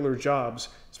have regular jobs,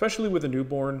 especially with a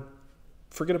newborn,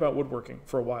 forget about woodworking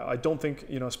for a while. I don't think,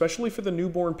 especially for the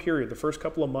newborn period, the first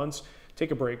couple of months,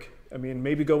 take a break. I mean,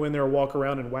 maybe go in there, walk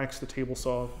around and wax the table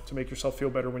saw to make yourself feel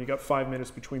better when you got 5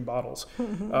 minutes between bottles.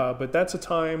 But that's a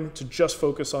time to just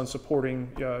focus on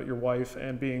supporting your wife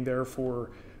and being there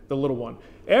for the little one.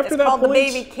 After that point,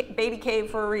 it's called the baby cave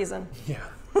for a reason. Yeah.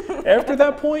 After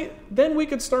that point, then we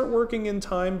could start working in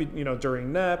time,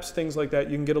 during naps, things like that.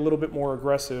 You can get a little bit more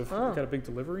aggressive. You got a big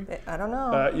delivery? I don't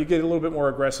know. You get a little bit more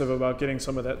aggressive about getting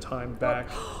some of that time back.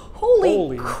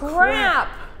 Holy crap!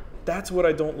 That's what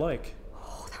I don't like.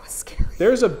 Oh, that was scary.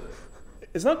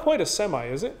 It's not quite a semi,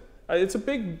 is it? It's a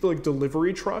big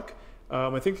delivery truck.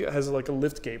 I think it has a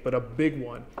lift gate, but a big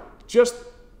one. Just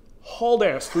hauled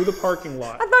ass through the parking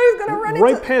lot. I thought he was going to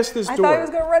run past this door. I thought he was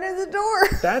going to run into the door.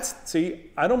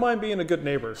 I don't mind being a good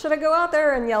neighbor. Should I go out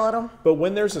there and yell at him? But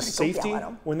when there's a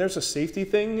safety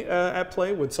thing at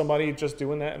play with somebody just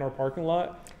doing that in our parking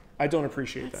lot, I don't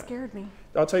appreciate that. That scared me.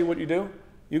 I'll tell you what you do.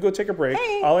 You go take a break.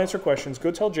 Hey. I'll answer questions. Go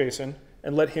tell Jason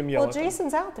and let him yell at them. Well,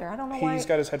 Jason's out there. I don't know why. He's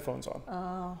got his headphones on. Oh.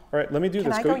 All right, let me do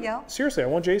this. Can I go yell? Seriously, I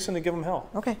want Jason to give him hell.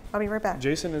 Okay, I'll be right back.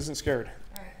 Jason isn't scared.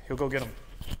 He'll go get him.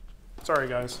 Sorry,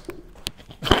 guys.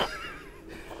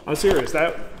 I'm serious.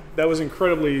 That was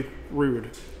incredibly rude.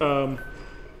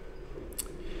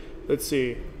 Let's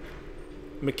see.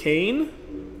 McCain.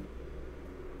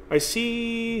 I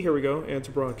see. Here we go. Add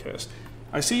to broadcast.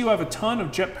 I see you have a ton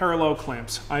of jet parallel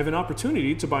clamps. I have an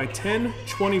opportunity to buy 10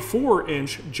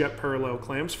 24-inch jet parallel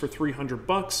clamps for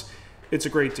 $300. It's a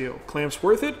great deal. Clamps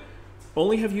worth it?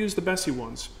 Only have used the Bessie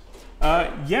ones.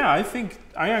 Yeah,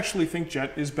 I actually think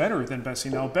Jet is better than Bessie.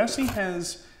 Now, Bessie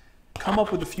has come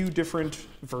up with a few different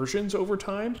versions over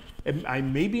time.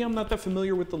 And maybe I'm not that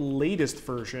familiar with the latest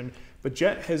version, but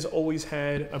Jet has always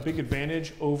had a big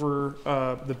advantage over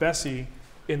the Bessie,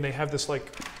 and they have this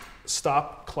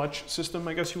stop clutch system,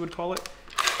 I guess you would call it,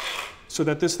 so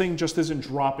that this thing just isn't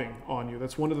dropping on you.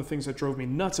 That's one of the things that drove me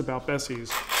nuts about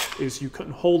Bessies, is you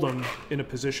couldn't hold them in a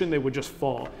position, they would just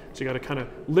fall. So you got to kind of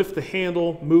lift the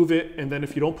handle, move it, and then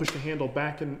if you don't push the handle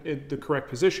back in the correct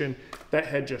position, that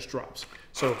head just drops.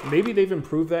 So maybe they've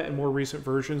improved that in more recent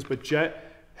versions, but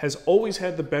Jet has always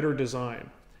had the better design.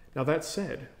 Now that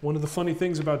said, one of the funny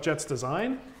things about Jet's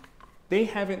design, they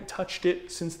haven't touched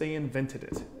it since they invented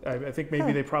it. I think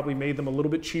maybe they probably made them a little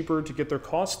bit cheaper to get their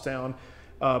costs down,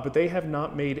 but they have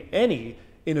not made any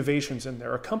innovations in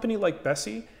there. A company like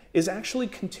Bessie is actually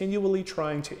continually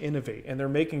trying to innovate, and they're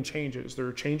making changes.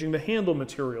 They're changing the handle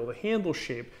material, the handle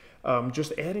shape,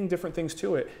 just adding different things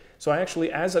to it. So I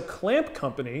actually, as a clamp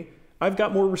company, I've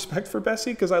got more respect for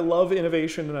Bessie because I love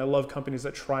innovation and I love companies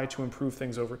that try to improve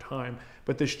things over time.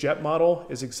 But this jet model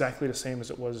is exactly the same as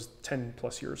it was 10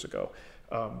 plus years ago.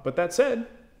 But that said,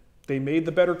 they made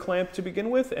the better clamp to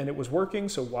begin with and it was working,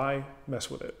 so why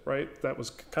mess with it, right? That was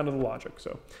kind of the logic.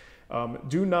 So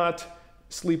do not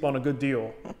sleep on a good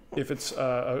deal if it's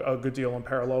a good deal on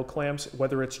parallel clamps,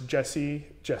 whether it's Jesse.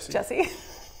 Just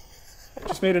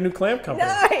made a new clamp company.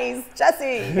 Nice,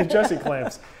 Jesse. Jesse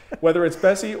clamps. Whether it's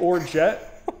Bessie or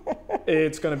Jet,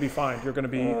 it's going to be fine. You're going to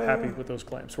be happy with those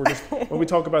clamps. We're just, when we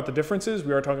talk about the differences,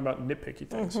 we are talking about nitpicky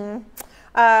things.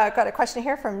 Got a question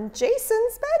here from Jason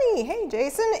Spenny. Hey,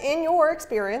 Jason, in your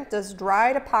experience, does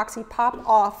dried epoxy pop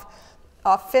off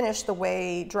finish the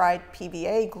way dried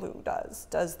PVA glue does?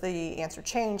 Does the answer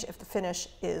change if the finish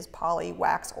is poly,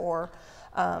 wax, or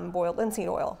boiled linseed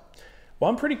oil? Well,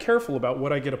 I'm pretty careful about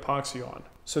what I get epoxy on.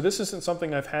 So this isn't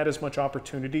something I've had as much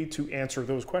opportunity to answer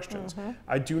those questions.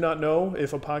 I do not know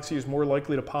if epoxy is more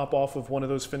likely to pop off of one of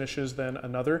those finishes than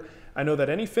another. I know that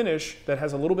any finish that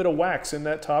has a little bit of wax in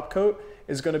that top coat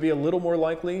is going to be a little more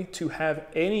likely to have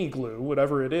any glue,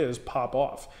 whatever it is, pop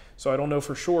off. So I don't know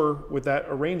for sure with that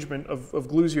arrangement of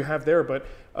glues you have there, but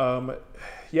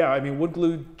yeah, I mean, wood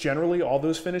glue generally, all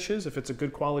those finishes, if it's a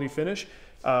good quality finish,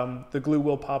 the glue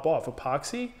will pop off.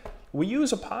 Epoxy, we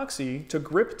use epoxy to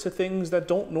grip to things that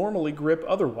don't normally grip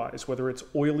otherwise, whether it's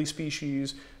oily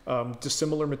species,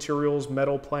 dissimilar materials,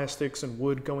 metal, plastics, and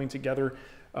wood going together.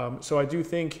 So I do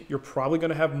think you're probably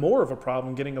going to have more of a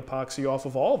problem getting epoxy off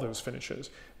of all those finishes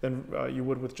than you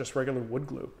would with just regular wood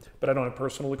glue. But I don't have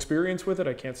personal experience with it.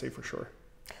 I can't say for sure.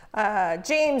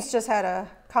 James just had a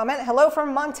comment. Hello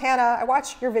from Montana. I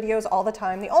watch your videos all the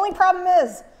time. The only problem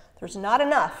is there's not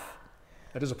enough.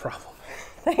 That is a problem.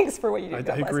 Thanks for what you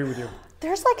do. I agree with you.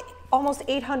 There's like almost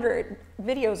 800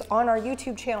 videos on our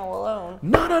YouTube channel alone.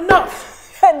 Not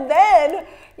enough. And then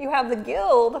you have the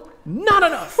guild. Not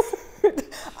enough.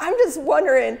 I'm just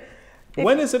wondering.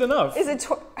 When is it enough? Is it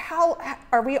how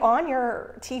are we on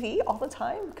your TV all the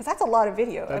time? Because that's a lot of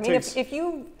video. I mean, if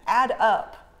you add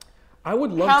up. I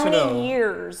would love to know. How many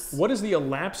years? What is the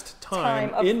elapsed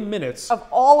time in minutes of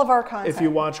all of our content? If you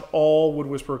watch all Wood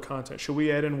Whisperer content? Should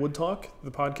we add in Wood Talk,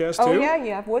 the podcast too? Oh yeah,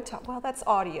 you have Wood Talk. Well, that's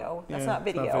audio. That's not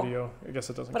video. Not video. I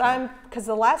guess it doesn't. But because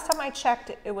the last time I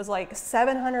checked, it was like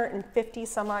 750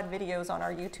 some odd videos on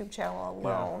our YouTube channel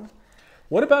alone. Yeah.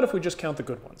 What about if we just count the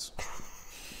good ones?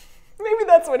 Maybe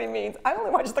that's what he means. I only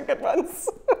watch the good ones.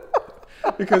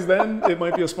 Because then it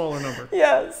might be a smaller number.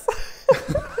 Yes.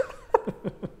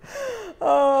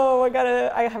 Oh,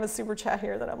 I have a super chat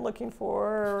here that I'm looking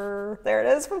for. There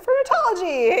it is from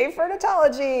Furnitology. Hey,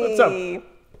 Furnitology. What's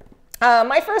up?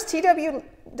 My first TWW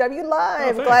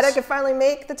live. Oh, glad I could finally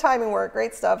make the timing work.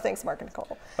 Great stuff. Thanks, Mark and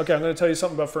Nicole. Okay, I'm going to tell you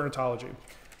something about Furnitology.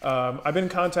 I've been in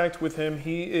contact with him.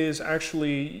 He is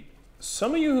actually,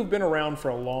 some of you who've been around for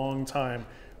a long time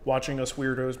watching us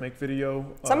weirdos make video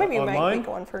Some of you online. might be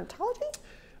going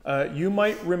Furnitology. You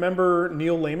might remember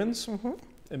Neil Layman's.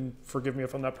 And forgive me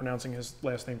if I'm not pronouncing his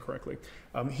last name correctly.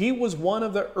 He was one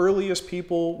of the earliest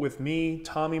people with me,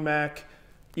 Tommy Mack,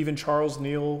 even Charles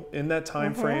Neal in that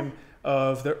time frame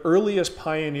of the earliest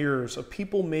pioneers of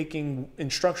people making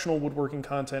instructional woodworking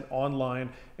content online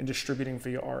and distributing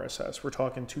via RSS. We're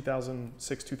talking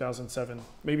 2006, 2007,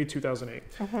 maybe 2008.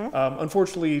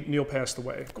 Unfortunately, Neil passed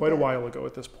away quite a while ago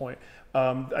at this point.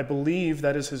 I believe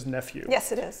that is his nephew.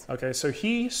 Yes, it is. Okay, so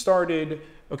he started,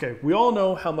 okay, we all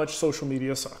know how much social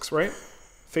media sucks, right?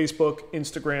 Facebook,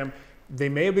 Instagram, they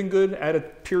may have been good at a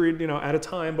period, at a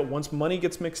time, but once money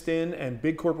gets mixed in and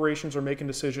big corporations are making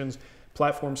decisions,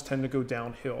 platforms tend to go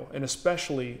downhill. And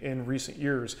especially in recent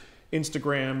years,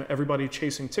 Instagram, everybody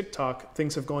chasing TikTok,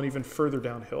 things have gone even further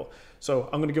downhill. So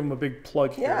I'm going to give him a big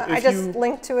plug here. Yeah, I just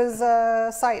linked to his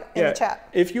site in the chat.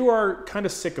 If you are kind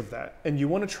of sick of that and you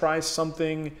want to try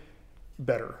something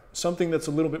better, something that's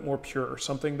a little bit more pure,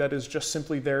 something that is just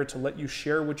simply there to let you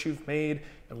share what you've made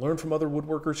and learn from other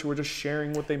woodworkers who are just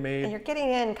sharing what they made. And you're getting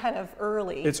in kind of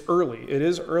early. It's early. It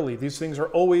is early. These things are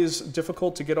always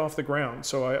difficult to get off the ground.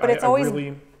 So but it's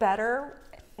always better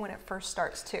when it first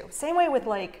starts too. Same way with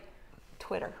like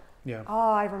Twitter. Yeah.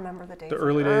 Oh, I remember the days. The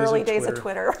early days of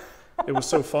Twitter. It was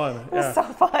so fun. It was so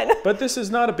fun. But this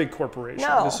is not a big corporation.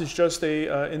 No. This is just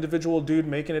a individual dude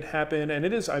making it happen. And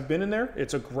it is, I've been in there.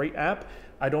 It's a great app.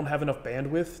 I don't have enough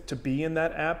bandwidth to be in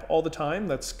that app all the time.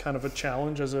 That's kind of a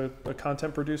challenge as a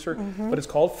content producer. But it's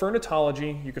called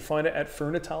Furnitology. You can find it at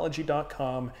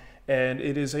furnitology.com. And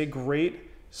it is a great,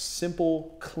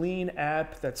 simple, clean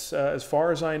app that's, as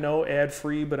far as I know,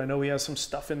 ad-free. But I know he has some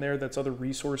stuff in there that's other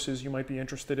resources you might be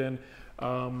interested in.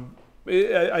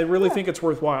 I really think it's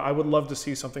worthwhile. I would love to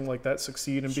see something like that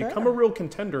succeed and become a real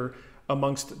contender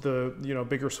amongst the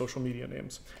bigger social media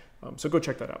names. So go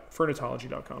check that out,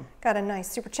 furnitology.com. Got a nice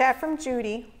super chat from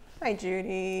Judy. Hi,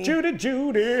 Judy.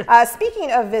 Judy.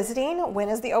 Speaking of visiting, when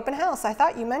is the open house? I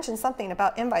thought you mentioned something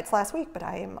about invites last week, but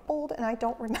I am old and I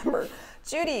don't remember.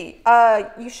 Judy,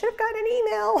 you should have got an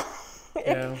email.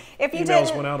 if you emails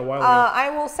didn't, went out a while ago.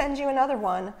 I will send you another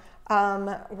one.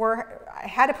 I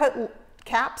had to put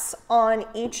caps on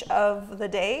each of the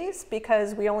days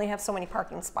because we only have so many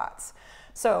parking spots.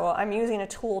 So I'm using a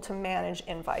tool to manage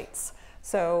invites.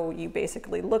 So you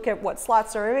basically look at what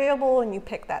slots are available and you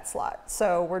pick that slot.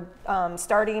 So we're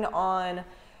starting on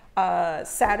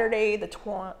Saturday the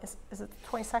is it the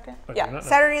 22nd? Yeah,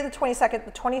 Saturday the 22nd,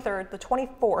 the 23rd, the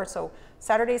 24th. So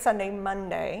Saturday, Sunday,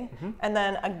 Monday, and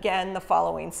then again the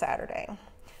following Saturday.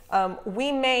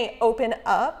 We may open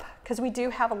up because we do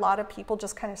have a lot of people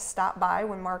just kind of stop by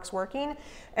when Mark's working,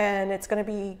 and it's going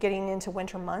to be getting into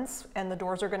winter months and the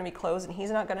doors are going to be closed and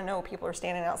he's not going to know people are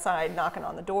standing outside knocking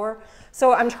on the door.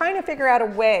 So I'm trying to figure out a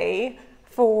way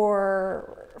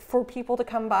for people to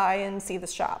come by and see the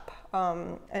shop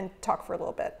and talk for a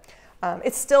little bit.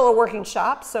 It's still a working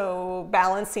shop, so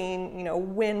balancing,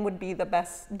 when would be the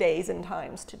best days and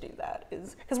times to do that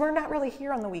is because we're not really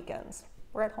here on the weekends.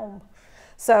 We're at home.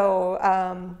 So,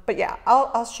 but yeah,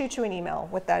 I'll shoot you an email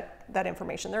with that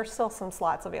information. There's still some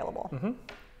slots available.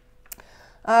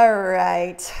 All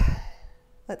right,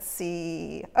 let's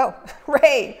see. Oh,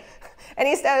 Ray,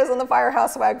 any status on the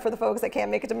Firehouse swag for the folks that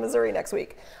can't make it to Missouri next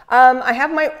week? I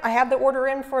have the order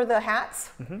in for the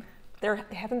hats. They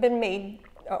haven't been made,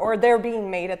 or they're being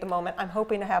made at the moment. I'm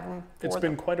hoping to have them for It's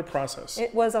been quite a process.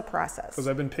 It was a process. Because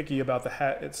I've been picky about the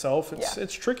hat itself.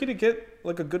 It's tricky to get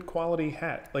like a good quality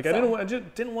hat. Like I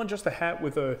didn't want just a hat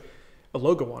with a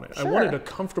logo on it. I wanted a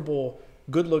comfortable,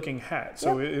 good looking hat.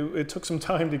 So it took some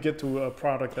time to get to a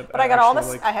product that I got all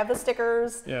this, I have the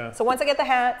stickers. Yeah. So once I get the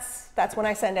hats, that's when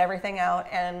I send everything out.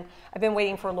 And I've been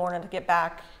waiting for Lorna to get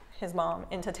back, his mom,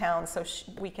 into town so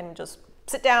we can just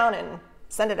sit down and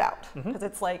send it out. Because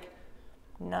it's like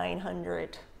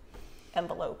 900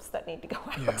 envelopes that need to go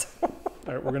out. All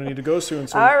right, we're going to need to go soon,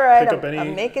 so all right, pick up any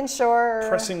I'm making sure.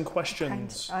 pressing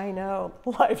questions. I know,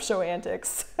 live show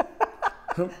antics.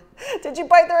 Did you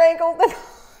bite their ankle?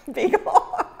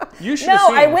 Beagle. You should. No,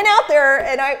 I went out there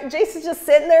and Jason's just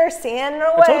sitting there standing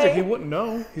away. I told you he wouldn't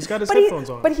know. He's got his headphones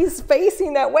on. But he's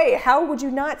facing that way. How would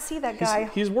you not see that guy?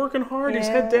 He's working hard. He's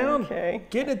head down. Okay.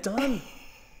 Get it done.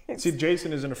 See,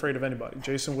 Jason isn't afraid of anybody.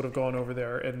 Jason would have gone over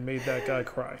there and made that guy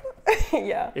cry.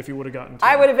 Yeah. If he would have gotten to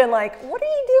I him. would have been like, what are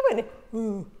you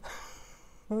doing?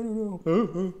 I don't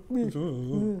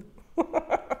know.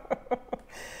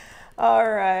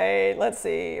 All right, let's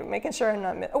see. Making sure I'm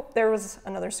not... Oh, there was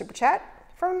another super chat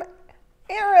from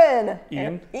Aaron.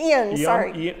 Ian,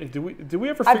 sorry. Ian. Did we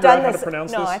ever figure out how to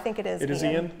pronounce this? No, I think it is Ian. It is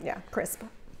Ian? Yeah, crisp.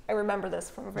 I remember this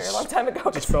from a very long time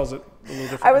ago. Just spells it a little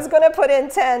different. I was going to put in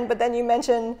 10, but then you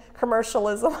mentioned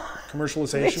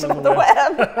commercialization of the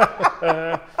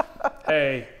web.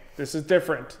 Hey, this is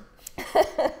different.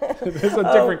 This is a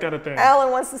different kind of thing.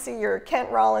 Alan wants to see your Kent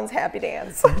Rollins happy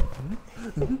dance.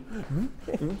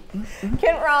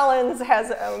 Kent Rollins has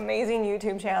an amazing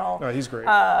YouTube channel. Oh, he's great.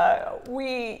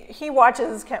 He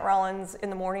watches Kent Rollins in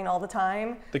the morning all the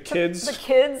time. The kids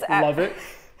love it.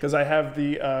 Because I have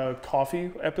the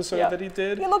coffee episode that he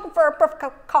did. You're looking for a perfect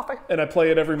cup of coffee. And I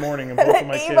play it every morning, and both of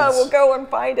my kids Eva will go and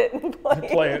find it and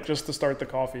play it just to start the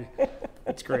coffee.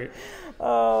 It's great.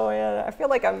 Oh, yeah. I feel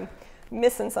like I'm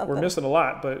missing something. We're missing a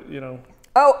lot, but,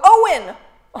 Oh, Owen!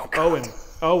 Oh,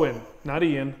 Owen, not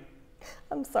Ian.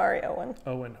 I'm sorry, Owen.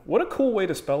 Owen. What a cool way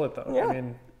to spell it, though. Yeah. I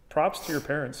mean, props to your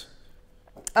parents.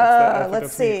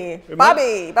 Let's see.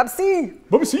 Bobby C.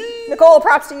 Nicole,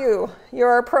 props to you.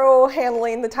 You're a pro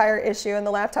handling the tire issue and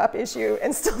the laptop issue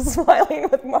and still smiling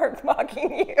with Mark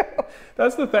mocking you.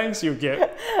 That's the thanks you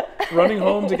get. Running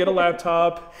home to get a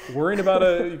laptop, worrying about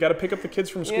you got to pick up the kids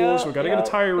from school, so we got to get a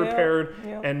tire repaired,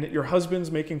 and your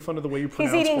husband's making fun of the way you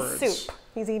pronounce words.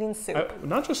 He's eating soup.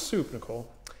 Not just soup,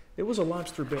 Nicole. It was a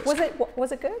lobster bisque.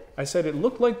 Was it good? I said it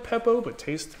looked like Pepto, but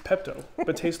tastes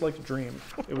like a dream.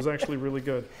 It was actually really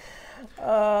good.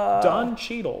 Don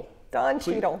Cheadle. Don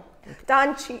Cheadle.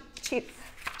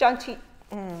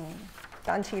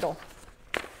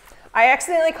 I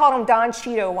accidentally called him Don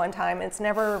Cheeto one time, and it's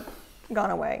never gone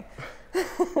away.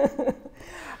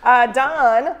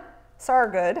 Don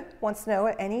Sargood wants to know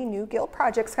any new guild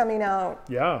projects coming out.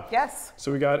 Yeah. Yes.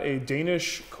 So we got a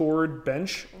Danish cord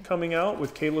bench coming out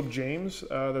with Caleb James.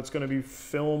 That's going to be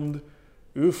filmed.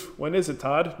 When is it,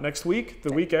 Todd? Next week?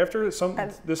 The week after? This month. I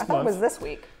thought it was this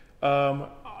week.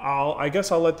 I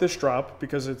guess I'll let this drop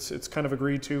because it's kind of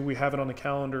agreed to. We have it on the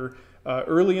calendar.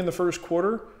 Early in the first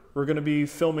quarter, we're going to be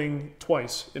filming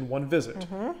twice in one visit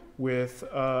with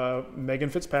Megan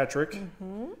Fitzpatrick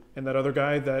and that other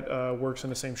guy that works in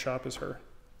the same shop as her.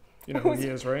 You know who he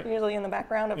is, right? Usually in the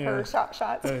background of her shop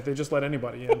shots. They just let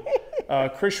anybody in.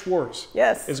 Chris Schwartz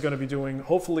is going to be doing,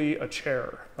 hopefully, a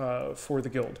chair for the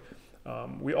Guild.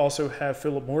 We also have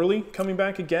Philip Morley coming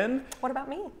back again. What about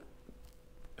me?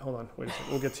 Hold on, wait a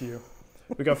second. We'll get to you.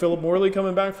 We got Philip Morley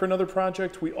coming back for another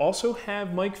project. We also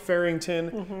have Mike Farrington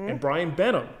and Brian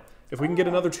Benham. If we can get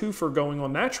another twofer going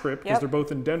on that trip, because they're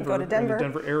both in Denver, in the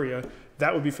Denver area,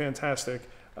 that would be fantastic.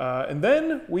 And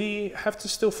then we have to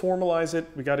still formalize it.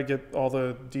 We got to get all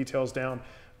the details down.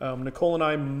 Nicole and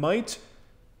I might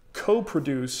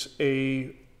co-produce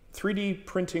a 3D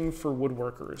printing for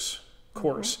woodworkers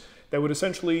course that would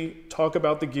essentially talk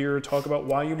about the gear, talk about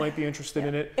why you might be interested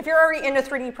in it. If you're already into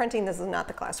 3D printing, this is not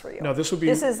the class for you. No, this would be.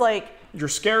 This is like you're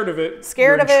scared of it.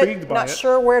 Scared of intrigued it. by Not it.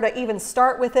 sure where to even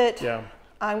start with it. Yeah.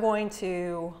 I'm going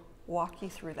to walk you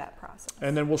through that process.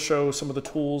 And then we'll show some of the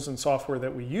tools and software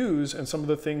that we use and some of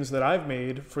the things that I've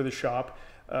made for the shop,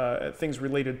 things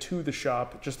related to the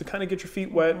shop, just to kind of get your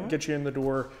feet wet, get you in the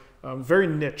door. Very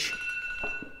niche.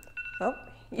 Oh,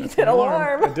 you did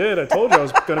alarm. I did. I told you I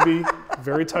was going to be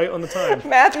very tight on the time.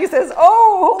 Matthew says,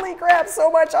 oh, holy crap, so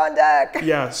much on deck.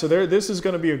 Yeah, so this is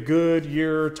going to be a good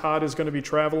year. Todd is going to be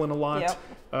traveling a lot. Yep.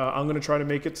 I'm going to try to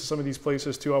make it to some of these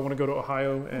places too. I want to go to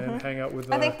Ohio and hang out with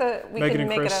I think we Megan can and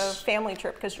make Chris. it a family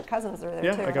trip because your cousins are there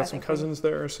too. Yeah, I got some cousins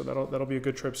there, so that'll be a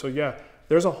good trip. So yeah,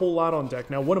 there's a whole lot on deck.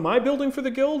 Now, what am I building for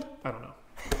the Guild? I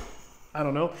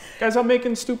don't know. Guys, I'm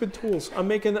making stupid tools. I'm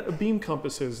making beam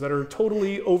compasses that are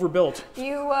totally overbuilt.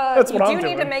 You That's what I'm do need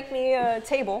doing. to make me a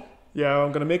table. Yeah,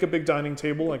 I'm going to make a big dining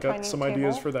table. I got some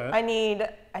ideas for that. I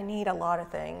need a lot of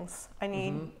things. I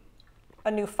need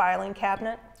a new filing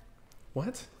cabinet.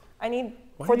 What? I need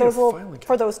Why for do you need those a little filing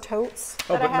for those totes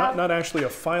Oh, that I but have. not actually a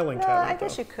filing No, cabinet. I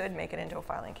guess though. you could make it into a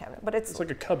filing cabinet, but it's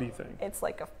like a cubby thing. It's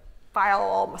like a file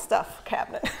all my stuff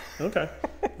cabinet. Okay.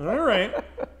 All right.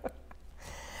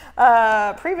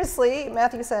 Previously,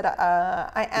 Matthew said I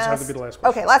asked. This has to be the last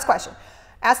question. Okay, last question.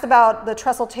 Asked about the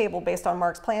trestle table based on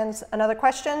Mark's plans. Another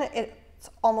question. It's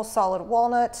almost solid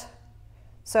walnut.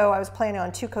 So I was planning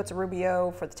on 2 coats of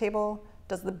Rubio for the table.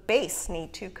 Does the base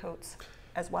need 2 coats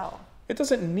as well? It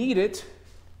doesn't need it,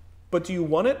 but do you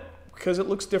want it? Because it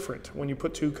looks different when you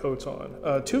put 2 coats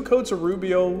on. 2 coats of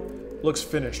Rubio looks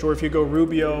finished, or if you go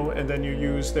Rubio and then you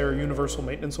use their universal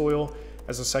maintenance oil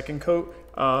as a second coat,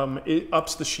 it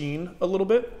ups the sheen a little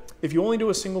bit. If you only do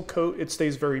a single coat, it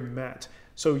stays very matte.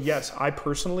 So yes, I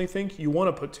personally think you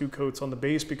want to put 2 coats on the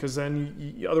base because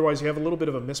then otherwise you have a little bit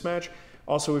of a mismatch.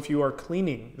 Also, if you are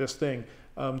cleaning this thing,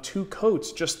 2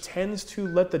 coats just tends to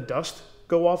let the dust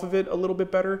go off of it a little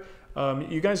bit better.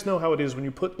 You guys know how it is when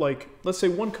you put, like, let's say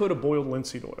 1 coat of boiled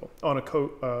linseed oil on a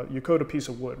coat, you coat a piece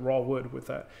of wood, raw wood with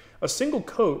that. A single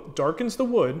coat darkens the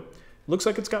wood, looks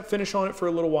like it's got finish on it for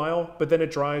a little while, but then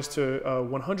it dries to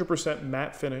 100%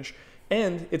 matte finish.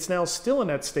 And it's now still in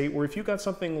that state where if you got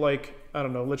something like, I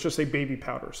don't know, let's just say baby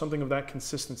powder, something of that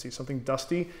consistency, something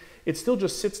dusty, it still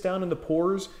just sits down in the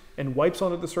pores and wipes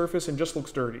onto the surface and just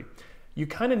looks dirty. You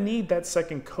kind of need that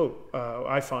second coat,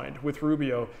 I find, with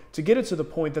Rubio to get it to the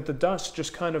point that the dust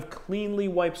just kind of cleanly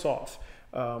wipes off.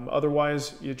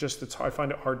 Otherwise, I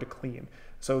find it hard to clean.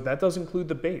 So that does include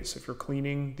the base. If you're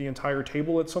cleaning the entire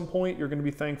table at some point, you're going to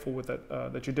be thankful with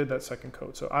that you did that second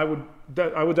coat. So I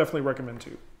would definitely recommend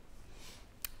 2.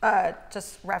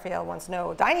 Just Raphael wants to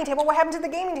know, dining table, what happened to the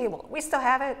gaming table? We still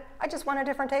have it. I just want a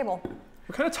different table.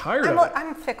 We're kind of tired of it.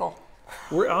 I'm fickle.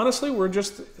 We're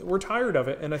tired of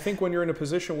it. And I think when you're in a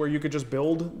position where you could just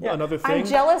build another thing. I'm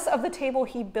jealous of the table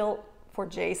he built for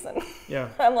Jason. Yeah.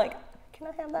 I'm like, can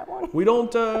I have that one? We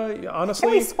don't, honestly.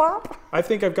 Can we swap? I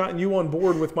think I've gotten you on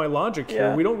board with my logic here.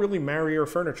 Yeah. We don't really marry our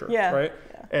furniture, right?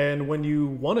 Yeah. And when you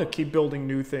want to keep building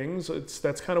new things,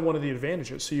 that's kind of one of the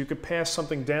advantages. So you could pass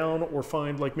something down or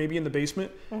find, like maybe in the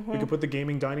basement, we could put the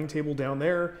gaming dining table down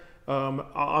there.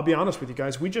 I'll be honest with you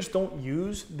guys, we just don't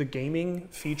use the gaming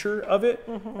feature of it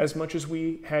as much as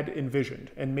we had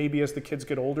envisioned. And maybe as the kids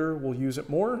get older, we'll use it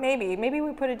more. Maybe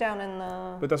we put it down in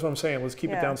the... But that's what I'm saying, let's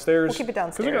keep it downstairs. We'll keep it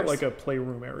downstairs. Because we got like a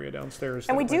playroom area downstairs.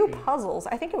 And we do puzzles.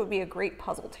 I think it would be a great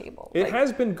puzzle table. It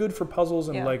has been good for puzzles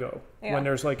and Lego, when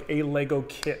there's like a Lego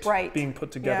kit being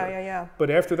put together. Yeah. But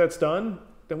after that's done,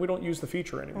 then we don't use the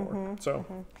feature anymore.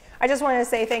 I just wanted to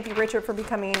say thank you, Richard, for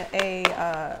becoming a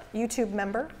YouTube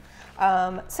member.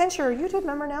 Since you're a YouTube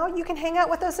member now, you can hang out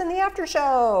with us in the after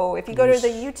show. If you go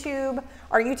to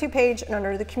our YouTube page and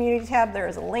under the community tab, there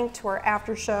is a link to our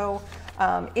after show.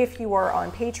 If you are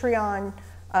on Patreon,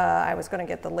 I was going to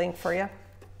get the link for you,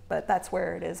 but that's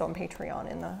where it is on Patreon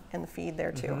in the feed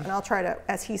there too. And I'll try to,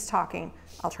 as he's talking,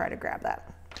 I'll try to grab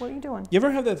that. What are you doing? You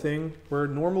ever have that thing where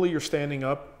normally you're standing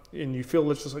up and you feel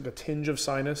it's just like a tinge of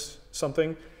sinus,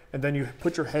 something, and then you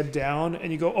put your head down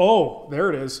and you go, oh, there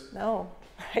it is. No,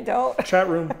 I don't. Chat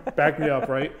room, back me up,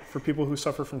 right? For people who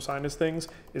suffer from sinus things,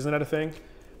 isn't that a thing?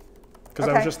 Because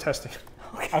I was just testing.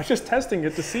 I was just testing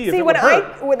it to see if it would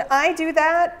hurt. When I do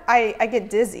that, I get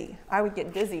dizzy. I would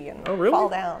get dizzy and fall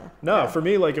down. No, for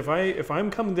me, like if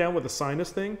I'm coming down with a sinus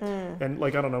thing, and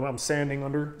like I don't know, I'm standing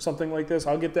under something like this,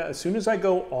 I'll get that. As soon as I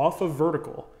go off of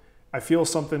vertical, I feel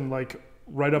something like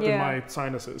right up in my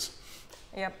sinuses.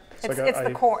 Yep, it's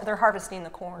the corn. They're harvesting the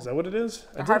corn. Is that what it is?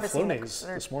 I did Flonase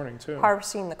this morning too.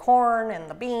 Harvesting the corn and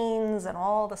the beans and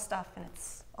all the stuff, and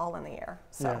it's all in the air.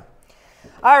 So.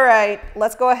 All right,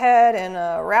 let's go ahead and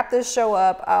wrap this show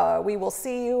up. We will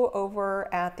see you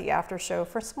over at the after show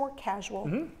for some more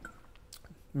casual.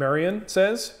 Marion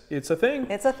says it's a thing.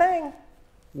 It's a thing.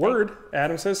 Word.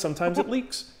 Adam says sometimes it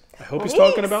leaks. I hope he's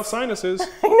talking about sinuses.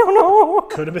 I don't know.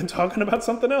 Could have been talking about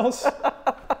something else.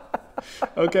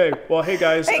 Okay, well, hey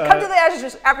guys. Hey, come to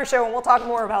the after show and we'll talk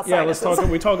more about sinuses. Yeah, let's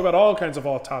talk. We talk about all kinds of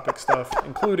off-topic stuff,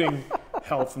 including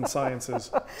health and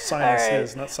sciences.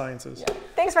 Sinuses, not sciences. Yeah.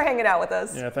 Thanks for hanging out with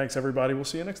us. Yeah, thanks everybody. We'll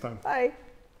see you next time. Bye.